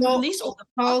helps to release all the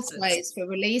pathways for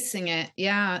releasing it.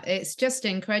 Yeah, it's just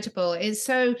incredible. It's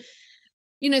so,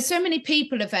 so many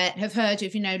people, Evette, have heard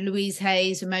of, Louise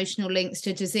Hay's emotional links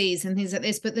to disease and things like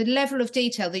this, but the level of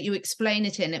detail that you explain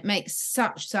it in, it makes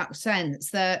such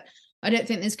sense that I don't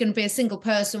think there's going to be a single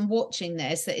person watching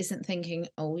this that isn't thinking,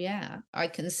 oh yeah, I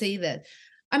can see that.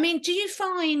 I mean, do you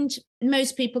find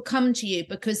most people come to you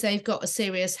because they've got a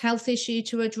serious health issue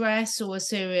to address or a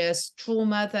serious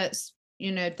trauma that's,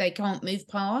 they can't move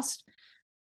past?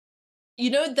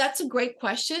 That's a great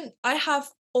question. I have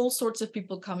all sorts of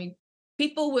people coming.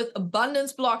 People with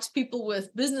abundance blocks, people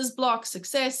with business blocks,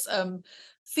 success,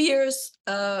 fears,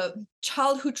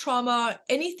 childhood trauma,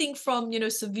 anything from,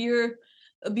 severe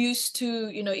abuse to,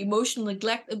 emotional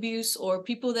neglect abuse, or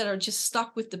people that are just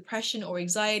stuck with depression or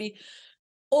anxiety,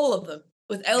 all of them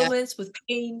with ailments, with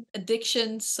pain,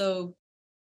 addiction. So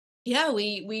yeah,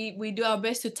 we do our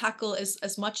best to tackle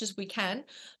as much as we can,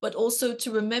 but also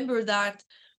to remember that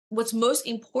what's most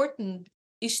important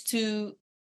is to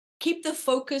keep the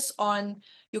focus on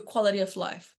your quality of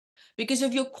life. Because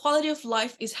if your quality of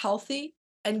life is healthy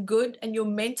and good and your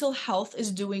mental health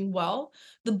is doing well,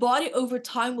 the body over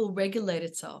time will regulate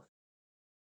itself.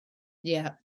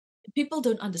 Yeah. People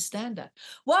don't understand that.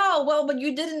 Wow, well, but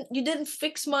you didn't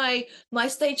fix my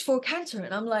stage 4 cancer.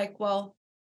 And I'm like, well,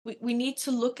 we need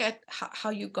to look at how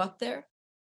you got there.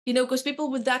 Because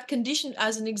people with that condition,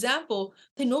 as an example,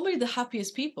 they're normally the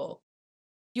happiest people.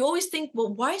 You always think,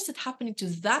 well, why is it happening to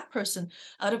that person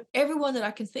out of everyone that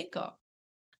I can think of?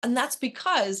 And that's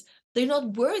because they're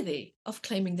not worthy of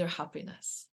claiming their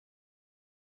happiness.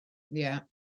 Yeah.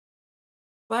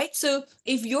 Right? So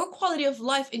if your quality of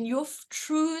life and your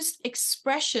truest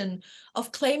expression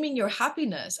of claiming your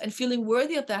happiness and feeling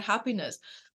worthy of that happiness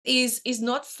is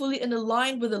not fully in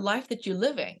line with the life that you're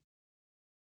living,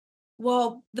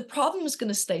 well, the problem is going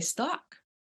to stay stuck.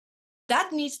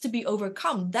 That needs to be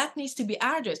overcome. That needs to be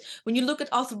addressed. When you look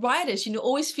at arthritis,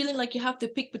 always feeling like you have to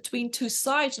pick between two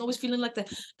sides and always feeling like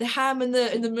the ham in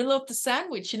the middle of the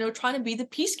sandwich, trying to be the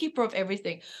peacekeeper of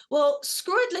everything. Well,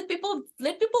 screw it. Let people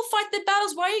fight their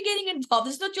battles. Why are you getting involved?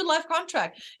 It's not your life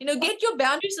contract. Get your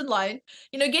boundaries in line,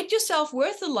 get your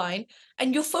self-worth in line,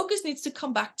 and your focus needs to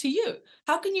come back to you.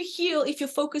 How can you heal if your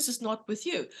focus is not with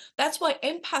you? That's why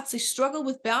empaths, they struggle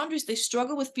with boundaries. They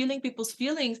struggle with feeling people's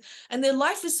feelings, and their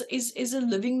life is a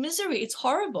living misery. It's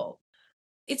horrible.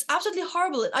 It's absolutely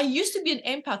horrible. I used to be an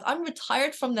empath. I'm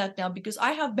retired from that now because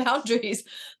I have boundaries.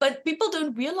 But people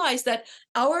don't realize that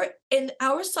our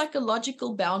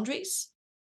psychological boundaries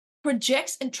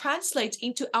projects and translates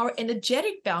into our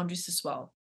energetic boundaries as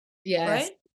well. Yes.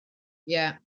 Right?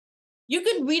 Yeah. You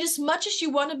can read as much as you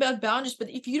want about boundaries, but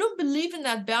if you don't believe in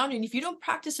that boundary, and if you don't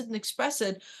practice it and express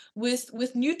it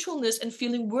with neutralness and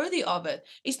feeling worthy of it,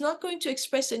 it's not going to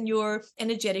express in your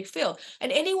energetic field.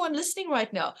 And anyone listening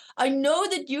right now, I know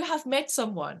that you have met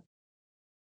someone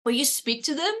where you speak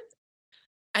to them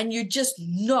and you just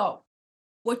know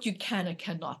what you can and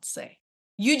cannot say.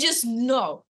 You just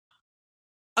know,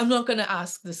 I'm not going to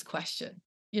ask this question.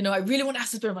 I really want to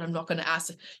ask this, but I'm not going to ask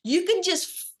it. You can just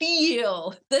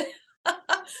feel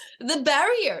the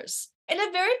barriers in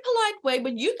a very polite way,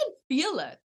 but you can feel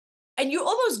it. And you're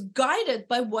almost guided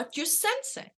by what you're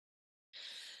sensing.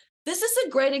 This is a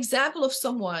great example of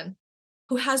someone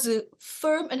who has a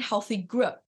firm and healthy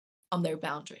grip on their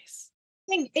boundaries.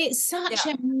 I think it's such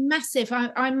a massive,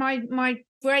 my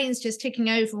brain's just ticking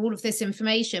over all of this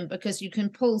information, because you can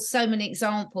pull so many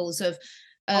examples of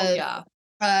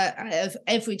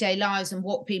everyday lives and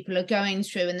what people are going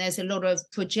through, and there's a lot of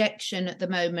projection at the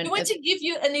moment. Do you want to give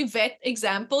you an Evette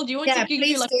example? Do you want to give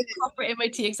you like a proper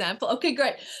MIT example? Okay,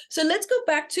 great. So let's go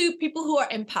back to people who are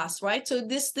empaths, right? So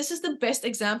this is the best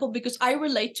example because I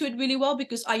relate to it really well,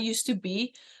 because I used to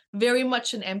be very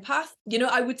much an empath.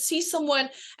 I would see someone,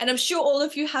 and I'm sure all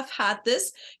of you have had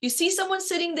this. You see someone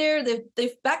sitting there, their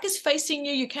back is facing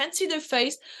you, you can't see their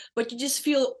face, but you just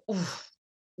feel, oof.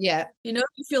 Yeah. You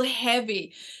feel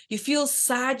heavy, you feel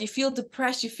sad, you feel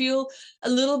depressed, you feel a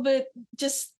little bit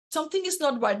just something is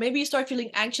not right. Maybe you start feeling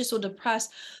anxious or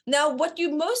depressed. Now, what you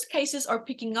most cases are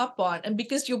picking up on, and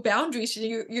because your boundaries,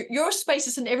 your space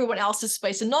is in everyone else's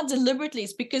space, and not deliberately,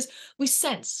 it's because we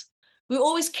sense. We're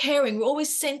always caring, we're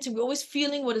always sensing, we're always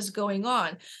feeling what is going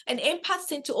on. And empaths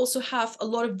tend to also have a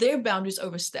lot of their boundaries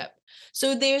overstepped.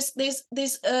 So there's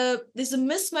a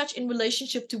mismatch in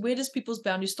relationship to where does people's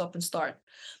boundaries stop and start.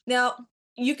 Now,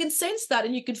 you can sense that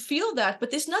and you can feel that,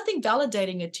 but there's nothing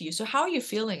validating it to you. So how are you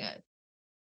feeling it?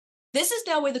 This is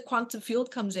now where the quantum field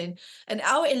comes in, and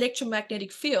our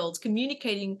electromagnetic fields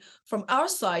communicating from our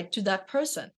side to that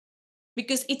person.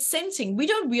 Because it's sensing. We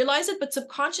don't realize it, but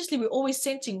subconsciously we're always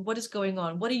sensing what is going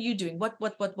on. What are you doing? What?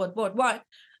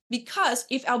 Because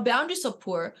if our boundaries are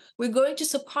poor, we're going to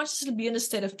subconsciously be in a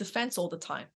state of defense all the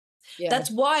time. Yeah. That's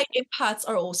why empaths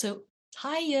are also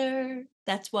tired.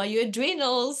 That's why your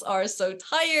adrenals are so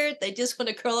tired. They just want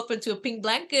to curl up into a pink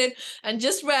blanket and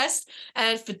just rest,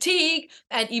 and fatigue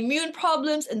and immune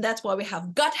problems. And that's why we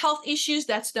have gut health issues.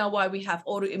 That's now why we have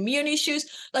autoimmune issues.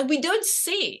 Like, we don't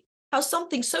see how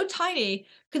something so tiny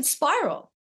can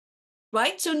spiral,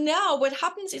 right? So now what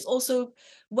happens is also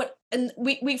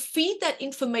we feed that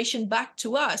information back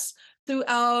to us through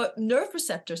our nerve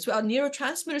receptors, through our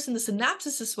neurotransmitters and the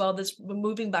synapses as well, that's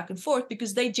moving back and forth,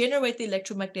 because they generate the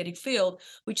electromagnetic field,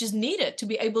 which is needed to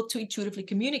be able to intuitively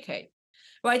communicate,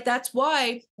 right? That's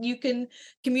why you can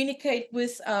communicate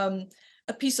with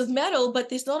a piece of metal, but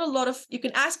there's not a lot of, you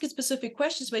can ask it specific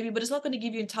questions maybe, but it's not going to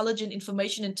give you intelligent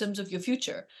information in terms of your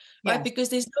future, right? Yeah. Because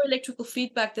there's no electrical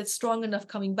feedback that's strong enough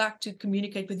coming back to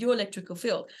communicate with your electrical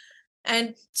field.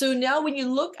 And so now when you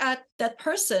look at that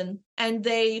person and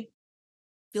they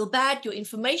feel bad, your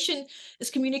information is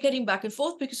communicating back and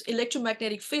forth, because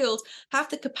electromagnetic fields have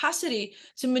the capacity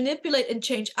to manipulate and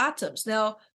change atoms.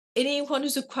 Now, anyone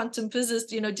who's a quantum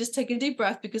physicist, just take a deep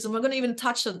breath, because I'm not going to even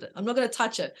touch on it. I'm not going to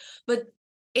touch it. But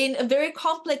in a very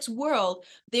complex world,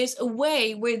 there's a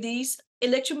way where these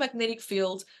electromagnetic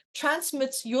fields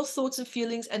transmits your thoughts and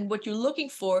feelings and what you're looking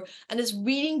for, and is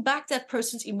reading back that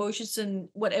person's emotions and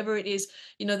whatever it is,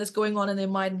 that's going on in their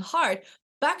mind and heart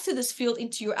back to this field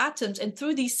into your atoms. And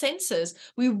through these senses,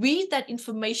 we read that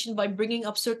information by bringing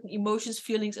up certain emotions,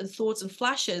 feelings, and thoughts and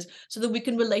flashes so that we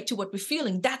can relate to what we're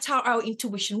feeling. That's how our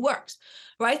intuition works,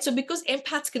 right? So because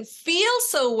empaths can feel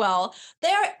so well,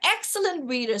 they are excellent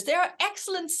readers. They are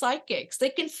excellent psychics. They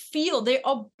can feel. They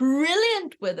are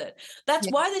brilliant with it. That's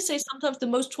why they say sometimes the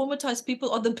most traumatized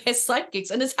people are the best psychics.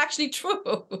 And it's actually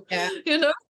true, Yeah.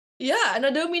 Yeah, and I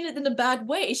don't mean it in a bad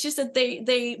way. It's just that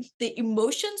the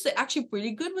emotions, they're actually pretty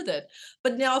good with it.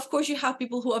 But now, of course, you have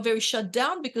people who are very shut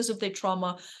down because of their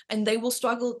trauma, and they will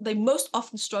struggle. They most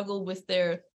often struggle with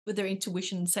their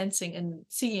intuition and sensing and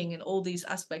seeing and all these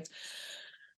aspects.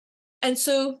 And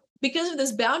so because of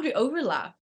this boundary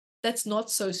overlap that's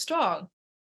not so strong,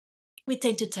 we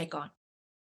tend to take on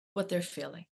what they're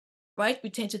feeling, right? We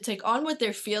tend to take on what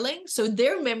they're feeling. So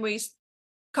their memories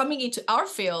coming into our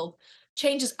field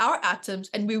changes our atoms,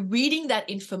 and we're reading that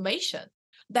information.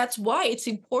 That's why it's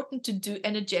important to do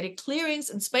energetic clearings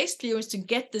and space clearings to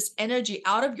get this energy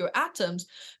out of your atoms,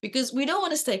 because we don't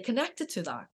want to stay connected to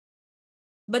that.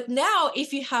 But now,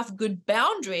 if you have good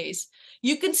boundaries,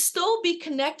 you can still be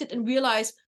connected and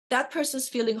realize that person's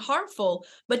feeling harmful,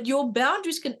 but your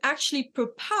boundaries can actually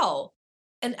propel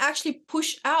and actually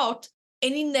push out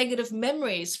any negative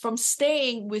memories from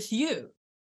staying with you,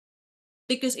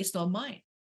 because it's not mine.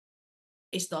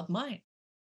 It's not mine.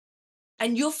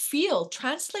 And your field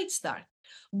translates that.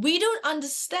 We don't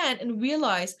understand and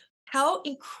realize how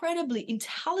incredibly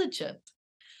intelligent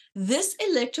this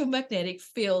electromagnetic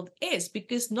field is,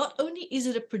 because not only is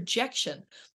it a projection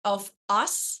of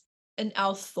us and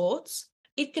our thoughts,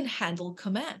 it can handle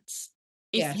commands.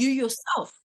 If you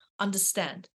yourself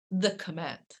understand the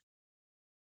command.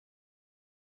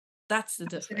 That's the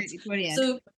difference.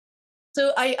 Brilliant.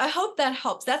 So I hope that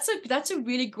helps. That's a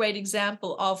really great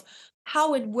example of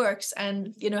how it works,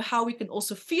 and how we can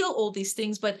also feel all these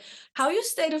things, but how your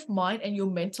state of mind and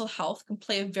your mental health can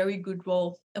play a very good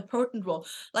role, important role.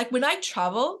 Like when I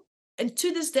travel, and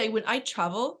to this day when I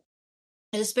travel,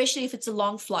 and especially if it's a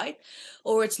long flight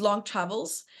or it's long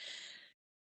travels,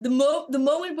 the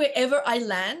moment wherever I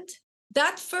land,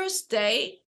 that first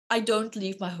day, I don't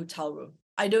leave my hotel room.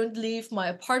 I don't leave my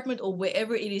apartment or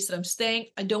wherever it is that I'm staying.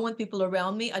 I don't want people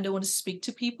around me. I don't want to speak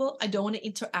to people. I don't want to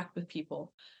interact with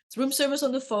people. It's room service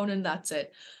on the phone, and that's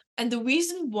it. And the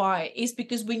reason why is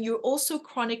because when you're also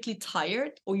chronically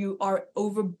tired, or you are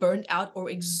over burned out or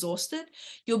exhausted,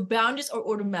 your boundaries are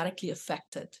automatically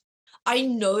affected. I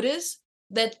notice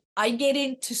that I get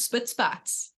into spit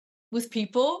spats with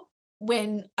people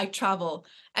when I travel,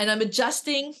 and I'm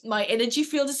adjusting, my energy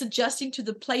field is adjusting to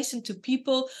the place and to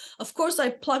people. Of course,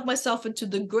 I plug myself into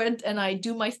the grid and I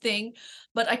do my thing,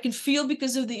 but I can feel,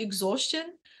 because of the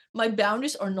exhaustion, my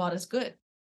boundaries are not as good.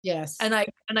 Yes. And I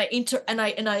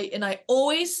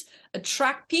always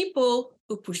attract people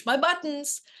who push my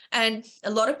buttons. And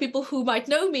a lot of people who might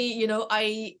know me,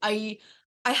 I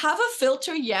have a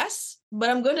filter, yes, but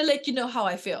I'm going to let you know how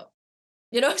I feel.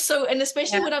 So, and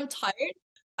especially when I'm tired,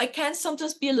 I can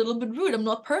sometimes be a little bit rude. I'm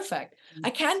not perfect.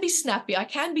 I can be snappy. I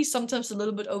can be sometimes a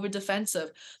little bit over defensive,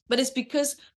 but it's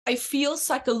because I feel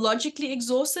psychologically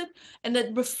exhausted, and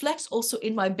that reflects also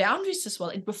in my boundaries as well.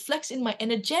 It reflects in my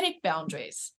energetic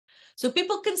boundaries. So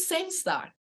people can sense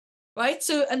that, right?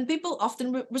 So, and people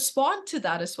often respond to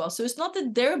that as well. So it's not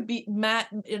that they're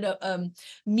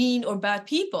mean or bad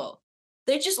people.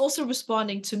 They're just also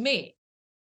responding to me.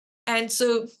 And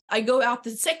so I go out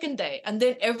the second day, and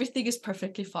then everything is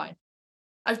perfectly fine.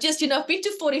 I've just, I've been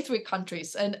to 43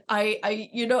 countries, and I'm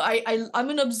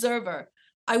an observer.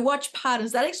 I watch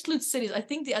patterns. That excludes cities. I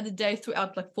think the other day I threw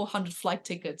out like 400 flight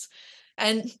tickets.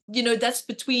 And, that's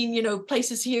between,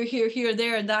 places here,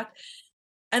 there, and that.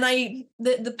 And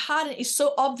the pattern is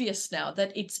so obvious now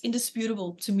that it's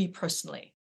indisputable to me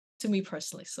personally.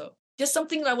 So just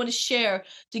something that I want to share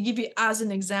to give you as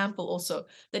an example also,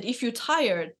 that if you're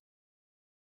tired,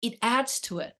 it adds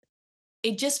to it.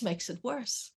 It just makes it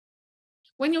worse.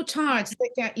 When you're tired,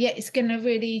 it's going to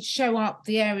really show up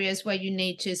the areas where you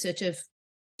need to sort of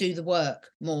do the work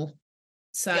more.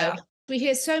 So we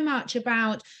hear so much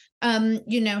about,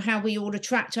 how we all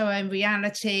attract our own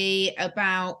reality,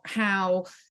 about how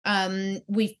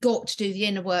we've got to do the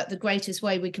inner work. The greatest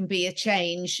way we can be a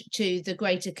change to the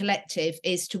greater collective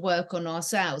is to work on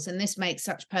ourselves. And this makes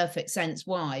such perfect sense.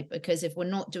 Why? Because if we're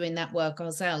not doing that work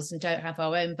ourselves and don't have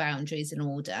our own boundaries in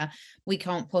order, we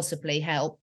can't possibly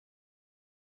help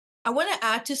I want to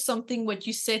add to something what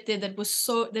you said there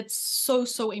that's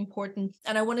so important.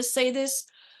 And I want to say this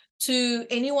to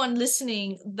anyone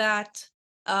listening that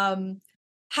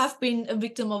have been a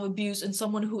victim of abuse and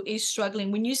someone who is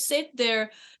struggling. When you said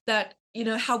there that,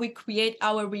 how we create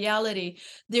our reality,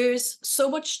 there's so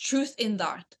much truth in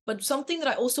that. But something that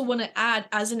I also want to add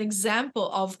as an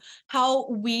example of how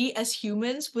we as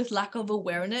humans with lack of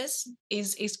awareness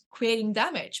is creating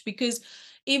damage. Because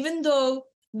even though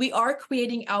we are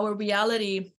creating our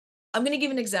reality, I'm going to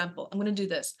give an example. I'm going to do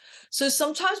this. So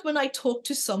sometimes when I talk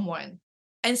to someone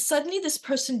and suddenly this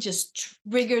person just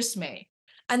triggers me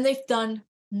and they've done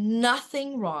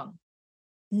nothing wrong,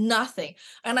 nothing.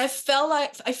 And I feel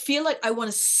like I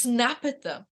want to snap at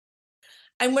them.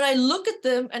 And when I look at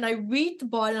them and I read the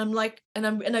body, I'm like, and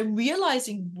I'm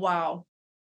realizing, wow,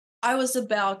 I was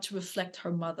about to reflect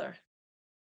her mother.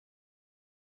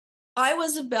 I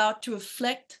was about to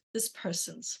reflect this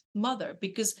person's mother,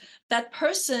 because that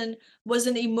person was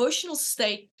in an emotional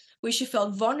state where she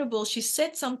felt vulnerable. She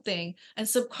said something, and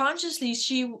subconsciously,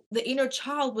 the inner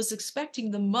child was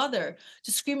expecting the mother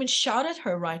to scream and shout at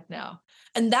her right now.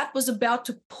 And that was about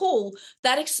to pull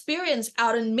that experience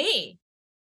out in me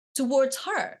towards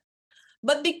her.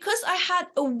 But because I had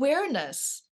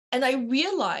awareness and I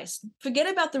realized,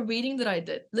 forget about the reading that I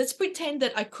did. Let's pretend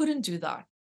that I couldn't do that.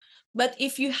 But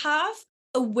if you have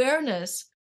awareness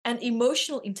and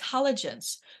emotional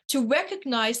intelligence to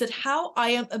recognize that how I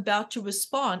am about to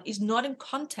respond is not in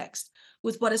context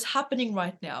with what is happening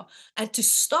right now, and to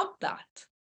stop that,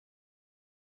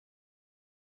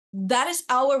 that is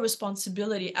our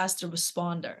responsibility as the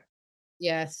responder.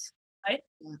 Yes. Right?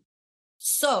 Yeah.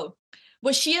 So,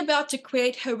 was she about to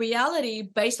create her reality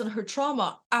based on her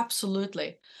trauma?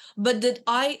 Absolutely. But did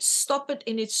I stop it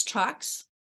in its tracks?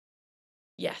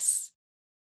 Yes.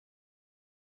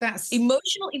 That's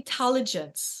Emotional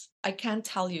intelligence, I can't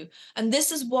tell you. And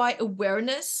this is why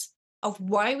awareness of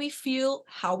why we feel,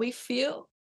 how we feel,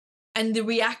 and the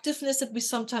reactiveness that we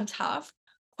sometimes have,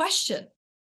 question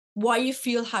why you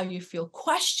feel how you feel,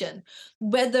 question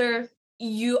whether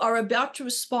you are about to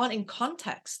respond in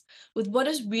context with what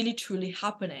is really truly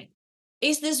happening.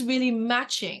 Is this really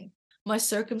matching my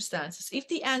circumstances? If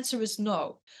the answer is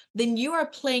no, then you are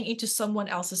playing into someone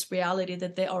else's reality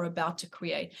that they are about to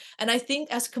create. And I think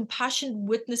as compassionate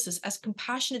witnesses, as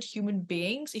compassionate human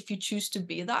beings, if you choose to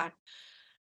be that,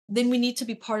 then we need to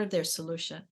be part of their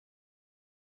solution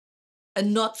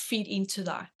and not feed into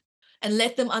that. And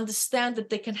let them understand that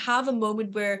they can have a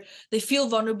moment where they feel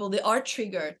vulnerable, they are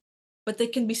triggered, but they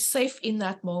can be safe in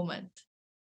that moment.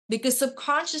 Because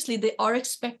subconsciously, they are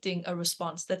expecting a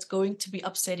response that's going to be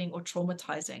upsetting or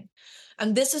traumatizing.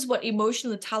 And this is what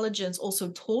emotional intelligence also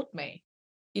taught me.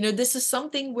 This is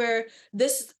something where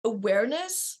this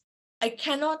awareness, I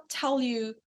cannot tell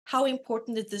you how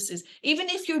important this is. Even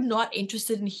if you're not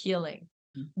interested in healing,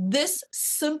 this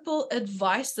simple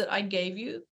advice that I gave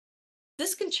you,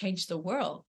 this can change the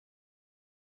world.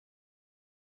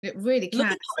 It really can.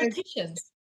 Look at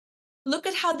politicians. Look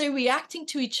at how they're reacting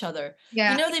to each other.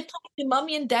 Yeah. They play the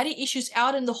mommy and daddy issues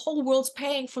out and the whole world's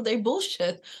paying for their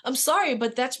bullshit. I'm sorry,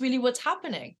 but that's really what's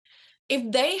happening.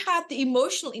 If they had the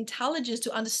emotional intelligence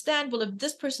to understand, well, if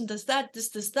this person does that, this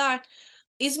does that,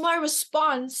 is my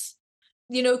response,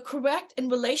 correct in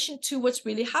relation to what's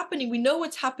really happening? We know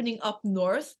what's happening up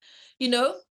north.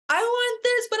 I want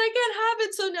this, but I can't have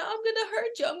it. So now I'm going to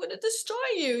hurt you. I'm going to destroy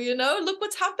you. Look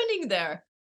what's happening there.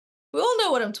 We all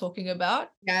know what I'm talking about.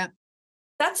 Yeah.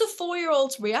 That's a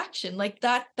 4-year-old's reaction. Like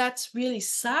that's really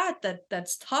sad.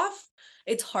 That's tough.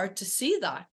 It's hard to see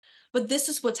that. But this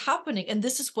is what's happening and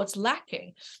this is what's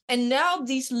lacking. And now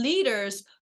these leaders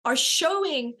are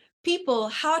showing people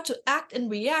how to act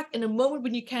and react in a moment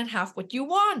when you can't have what you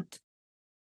want.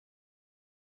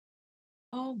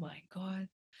 Oh my God.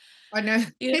 I know.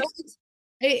 It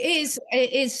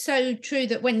is so true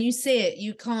that when you see it,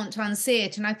 you can't unsee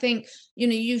it. And I think,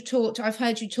 I've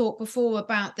heard you talk before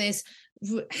about this,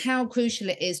 how crucial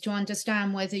it is to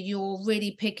understand whether you're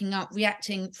really picking up,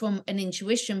 reacting from an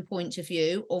intuition point of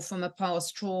view or from a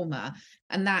past trauma.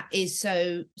 And that is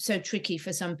so tricky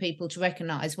for some people to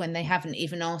recognize when they haven't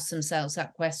even asked themselves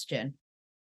that question.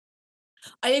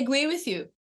 I agree with you.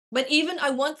 But even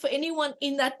I want for anyone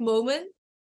in that moment,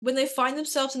 when they find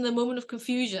themselves in the moment of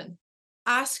confusion,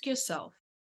 ask yourself,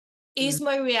 is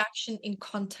my reaction in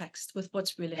context with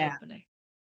what's really happening?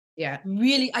 Yeah.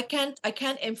 Really, I can't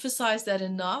emphasize that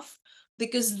enough,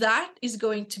 because that is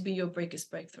going to be your biggest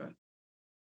breakthrough.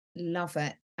 Love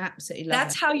it. Absolutely love it.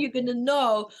 That's how you're going to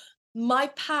know my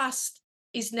past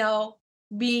is now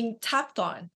being tapped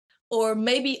on, or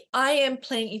maybe I am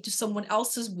playing into someone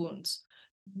else's wounds.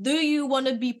 Do you want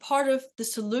to be part of the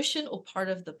solution or part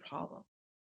of the problem?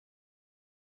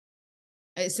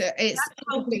 It's How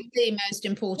probably the most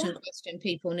important Yeah. question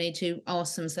people need to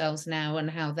ask themselves now, and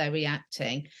how they're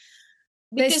reacting.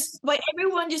 Because by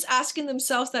everyone just asking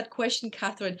themselves that question,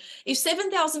 Catherine, if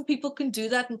 7,000 people can do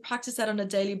that and practice that on a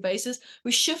daily basis,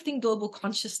 we're shifting global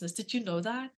consciousness. Did you know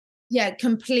that? Yeah,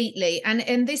 completely.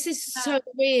 And this is so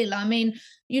real. I mean,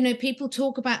 people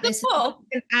talk about this as Simple.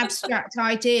 an abstract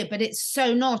idea, but it's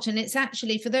so not. And it's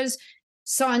actually, for those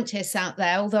scientists out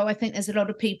there, although I think there's a lot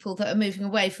of people that are moving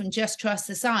away from just trust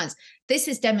the science, this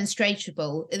is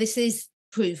demonstrable. This is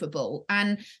provable.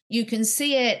 And you can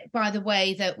see it by the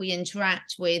way that we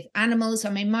interact with animals.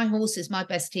 I mean, my horse is my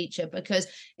best teacher, because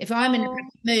if I'm in a bad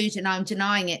mood and I'm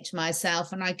denying it to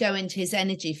myself and I go into his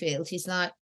energy field, he's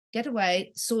like, get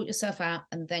away, sort yourself out,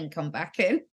 and then come back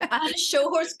in. I had a show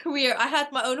horse career. I had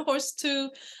my own horse too.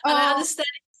 And I Oh, understand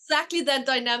exactly that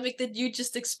dynamic that you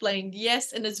just explained.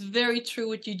 Yes. And it's very true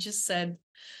what you just said.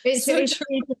 So it's true.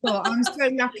 beautiful. I'm so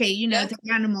lucky, Yeah.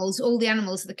 the animals, all the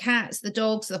animals, the cats, the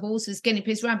dogs, the horses, guinea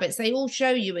pigs, rabbits, they all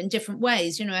show you in different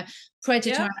ways. A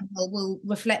predator Yeah. animal will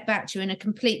reflect back to you in a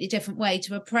completely different way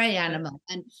to a prey animal.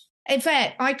 And in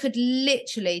fact, I could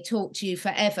literally talk to you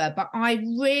forever, but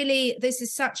this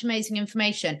is such amazing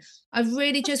information. I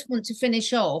really just want to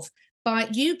finish off by,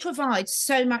 you provide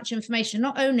so much information.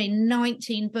 Not only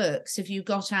 19 books have you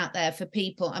got out there for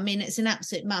people. I mean, it's an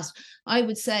absolute must. I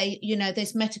would say,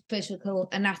 this metaphysical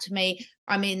anatomy.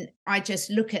 I mean, I just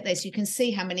look at this. You can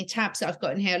see how many tabs I've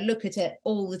got in here. I look at it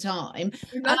all the time.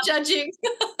 You're not judging.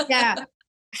 Yeah.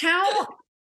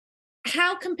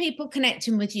 How can people connect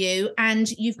in with you? And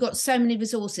you've got so many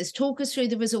resources. Talk us through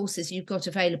the resources you've got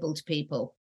available to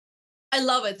people. I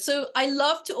love it. So I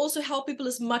love to also help people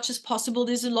as much as possible.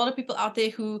 There's a lot of people out there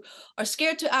who are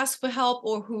scared to ask for help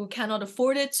or who cannot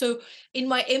afford it. So in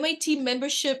my MAT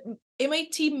membership,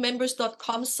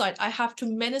 matmembers.com site, I have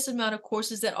tremendous amount of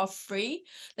courses that are free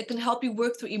that can help you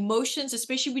work through emotions,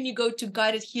 especially when you go to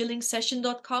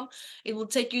guidedhealingsession.com. It will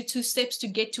take you 2 steps to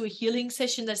get to a healing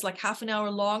session that's like half an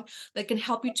hour long that can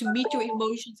help you to meet your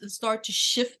emotions and start to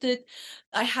shift it.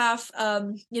 I have,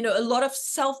 a lot of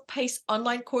self-paced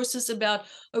online courses about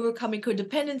overcoming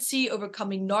codependency,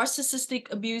 overcoming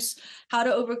narcissistic abuse, how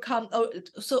to overcome,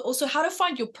 so also how to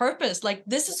find your purpose. Like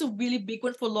this is a really big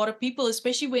one for a lot of people,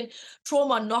 especially when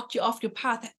trauma knocked you off your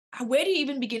path. Where do you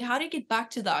even begin? How do you get back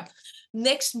to that?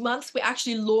 Next month, we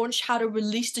actually launch how to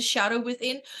release the shadow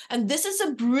within. And this is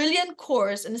a brilliant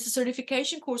course. And it's a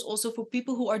certification course also for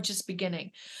people who are just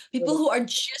beginning, people who are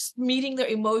just meeting their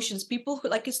emotions, people who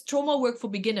like, it's trauma work for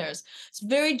beginners. It's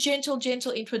very gentle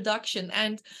introduction.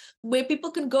 And where people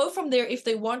can go from there if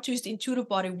they want to is the Intuitive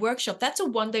Body Workshop. That's a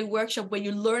 1-day workshop where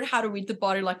you learn how to read the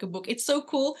body like a book. It's so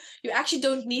cool. You actually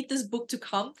don't need this book to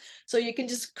come. So you can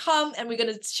just come and we're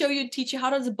going to show you and teach you how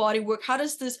does the body work? How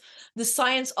does the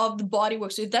science of the body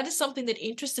work? So if that is something that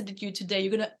interested you today, you're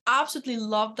going to absolutely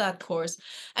love that course.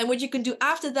 And what you can do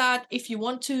after that, if you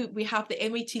want to, we have the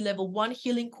MAT level 1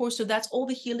 healing course. So that's all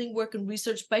the healing work and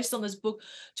research based on this book,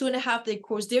 2.5-day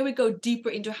course. There we go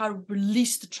deeper into how to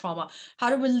release the trauma,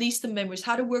 how to release the memories,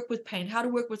 how to work with pain, how to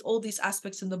work with all these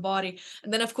aspects in the body.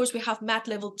 And then of course we have MAT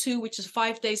level 2, which is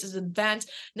 5 days as advanced.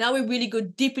 Now we really go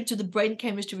deep into the brain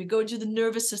chemistry. We go into the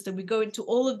nervous system. We go into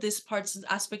all of these parts and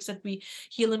aspects that we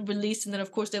heal and release. And then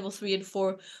of course level 3 and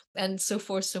 4 and so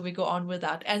forth. So we go on with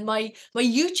that. And my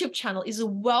YouTube channel is a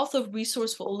wealth of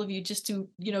resource for all of you just to,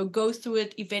 go through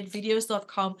it,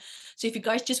 evettevideos.com. So if you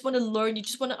guys just want to learn, you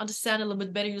just want to understand a little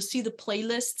bit better, you'll see the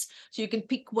playlists so you can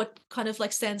pick what kind of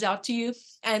like stands out to you.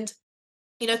 And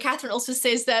Catherine also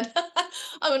says that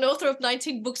I'm an author of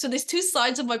 19 books. So there's 2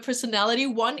 sides of my personality.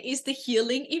 One is the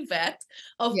healing Evette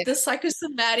of the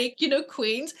psychosomatic,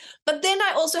 queens. But then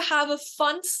I also have a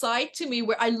fun side to me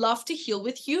where I love to heal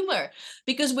with humor.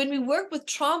 Because when we work with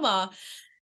trauma,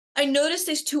 I notice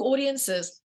there's 2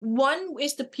 audiences. One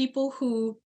is the people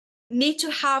who need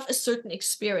to have a certain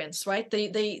experience, right?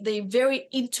 They're very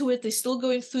into it. They're still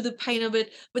going through the pain of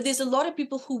it. But there's a lot of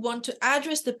people who want to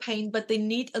address the pain, but they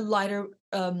need a lighter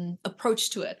approach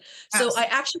to it. So Absolutely. I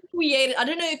actually created, I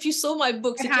don't know if you saw my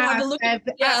books, if you have a look.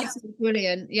 Absolutely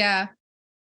brilliant. Yeah.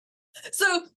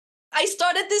 So I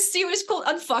started this series called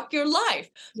Unfuck Your Life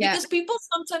because people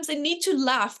sometimes they need to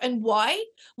laugh. And why?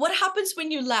 What happens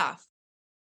when you laugh?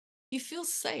 You feel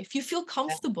safe. You feel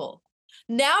comfortable.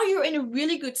 Now you're in a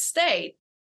really good state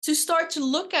to start to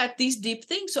look at these deep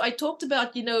things. So I talked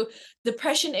about,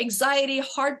 depression, anxiety,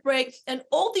 heartbreak, and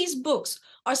all these books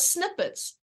are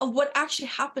snippets of what actually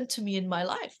happened to me in my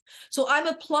life. So I'm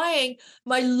applying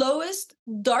my lowest,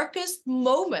 darkest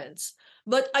moments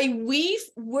but I weave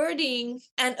wording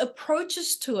and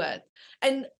approaches to it.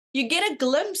 And you get a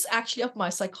glimpse actually of my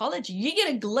psychology. You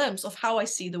get a glimpse of how I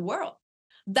see the world.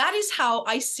 That is how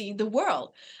I see the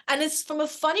world. And it's from a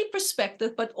funny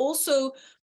perspective, but also,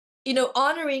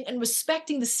 honoring and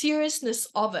respecting the seriousness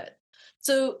of it.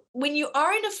 So when you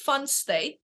are in a fun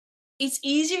state, it's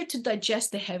easier to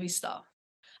digest the heavy stuff.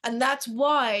 And that's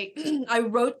why I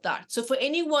wrote that. So for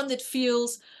anyone that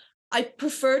feels I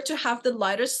prefer to have the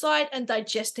lighter side and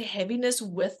digest the heaviness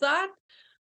with that,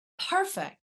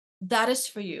 perfect. That is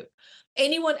for you.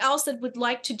 Anyone else that would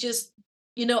like to just,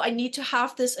 I need to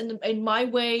have this in my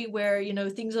way where,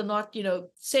 things are not,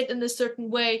 set in a certain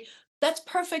way, that's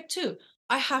perfect too.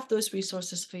 I have those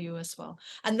resources for you as well.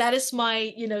 And that is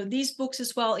my, these books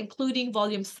as well, including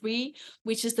volume 3,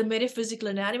 which is the Metaphysical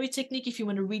Anatomy Technique. If you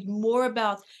want to read more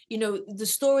about, the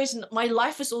stories, and my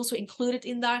life is also included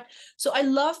in that. So I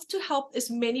love to help as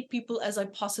many people as I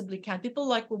possibly can. People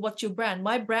like, well, what's your brand?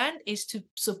 My brand is to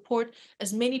support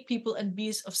as many people and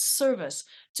be of service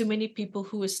to many people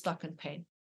who are stuck in pain.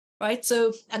 Right.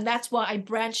 So, and that's why I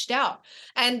branched out.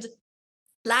 And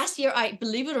last year, I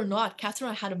believe it or not,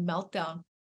 Catherine, I had a meltdown.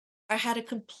 I had a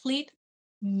complete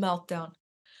meltdown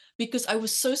because I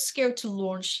was so scared to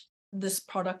launch this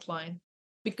product line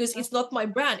because it's not my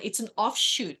brand. It's an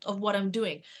offshoot of what I'm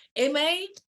doing. MA,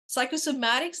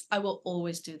 psychosomatics, I will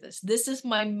always do this. This is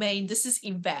my main, this is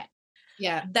Evette.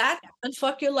 Yeah. That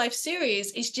Unfuck Your Life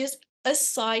series is just a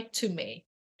side to me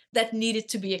that needed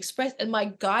to be expressed. And my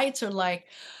guides are like,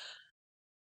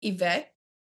 Evette,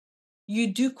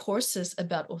 you do courses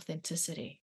about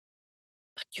authenticity,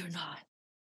 but you're not.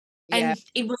 Yeah. And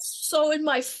it was so in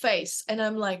my face. And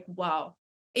I'm like, wow,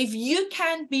 if you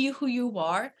can't be who you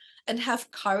are and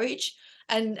have courage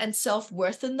and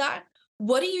self-worth in that,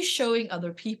 what are you showing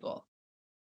other people?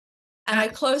 And I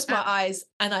closed my eyes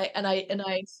and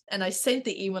I sent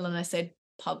the email and I said,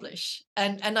 publish.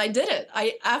 And I did it.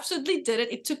 I absolutely did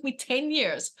it. It took me 10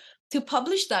 years to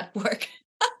publish that work.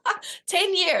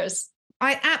 10 years.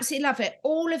 I absolutely love it.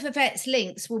 All of Evette's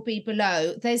links will be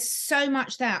below. There's so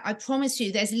much there. I promise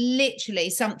you, there's literally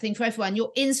something for everyone.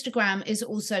 Your Instagram is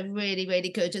also really, really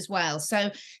good as well. So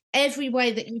every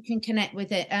way that you can connect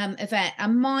with it, Evette.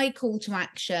 And my call to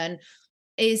action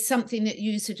is something that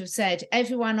you sort of said,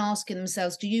 everyone asking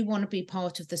themselves, do you want to be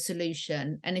part of the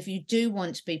solution? And if you do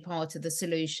want to be part of the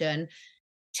solution,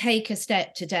 take a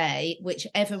step today,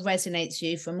 whichever resonates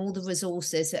you from all the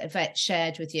resources that Evette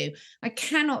shared with you. I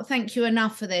cannot thank you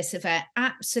enough for this, Evette.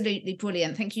 Absolutely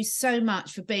brilliant. Thank you so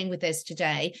much for being with us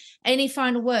today. Any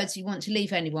final words you want to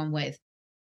leave anyone with?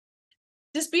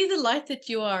 Just be the light that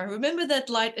you are. Remember that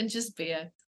light and just be it.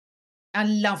 I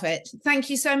love it. Thank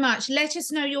you so much. Let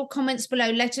us know your comments below.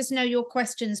 Let us know your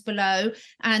questions below,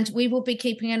 and we will be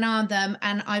keeping an eye on them.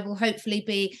 And I will hopefully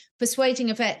be persuading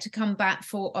Evette to come back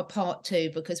for a part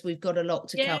 2 because we've got a lot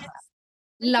to cover.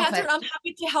 Love Catherine, it. I'm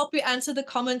happy to help you answer the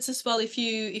comments as well. If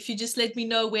you just let me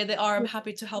know where they are, I'm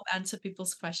happy to help answer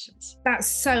people's questions. That's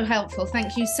so helpful.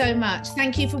 Thank you so much.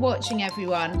 Thank you for watching,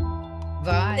 everyone.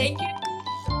 Bye. Thank you.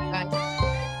 Bye.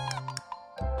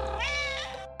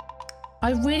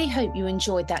 I really hope you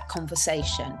enjoyed that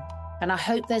conversation, and I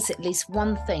hope there's at least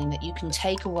one thing that you can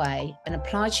take away and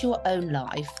apply to your own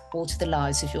life or to the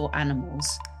lives of your animals.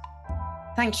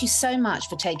 Thank you so much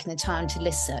for taking the time to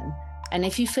listen, and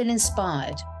if you feel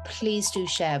inspired, please do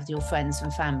share with your friends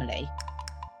and family.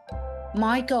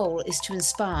 My goal is to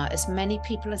inspire as many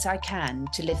people as I can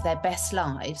to live their best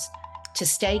lives, to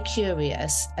stay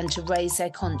curious and to raise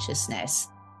their consciousness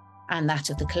and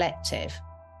that of the collective.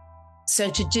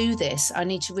 So to do this, I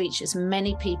need to reach as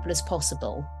many people as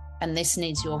possible, and this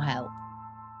needs your help.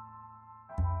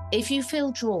 If you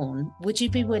feel drawn, would you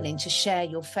be willing to share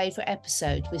your favourite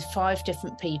episode with 5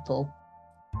 different people?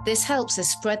 This helps us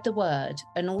spread the word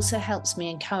and also helps me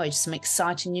encourage some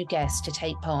exciting new guests to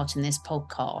take part in this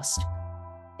podcast.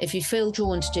 If you feel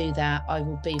drawn to do that, I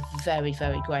will be very,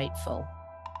 very grateful.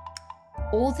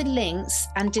 All the links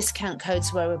and discount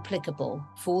codes where applicable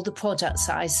for all the products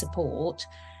that I support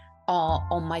are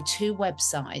on my 2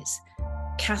 websites,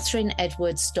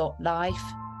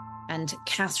 catherineedwards.life and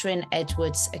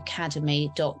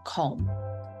catherineedwardsacademy.com.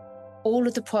 All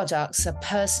of the products are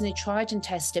personally tried and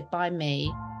tested by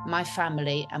me, my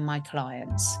family, and my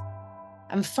clients.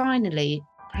 And finally,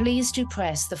 please do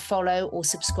press the follow or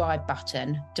subscribe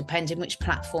button, depending which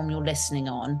platform you're listening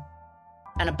on.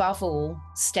 And above all,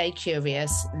 stay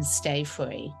curious and stay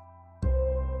free.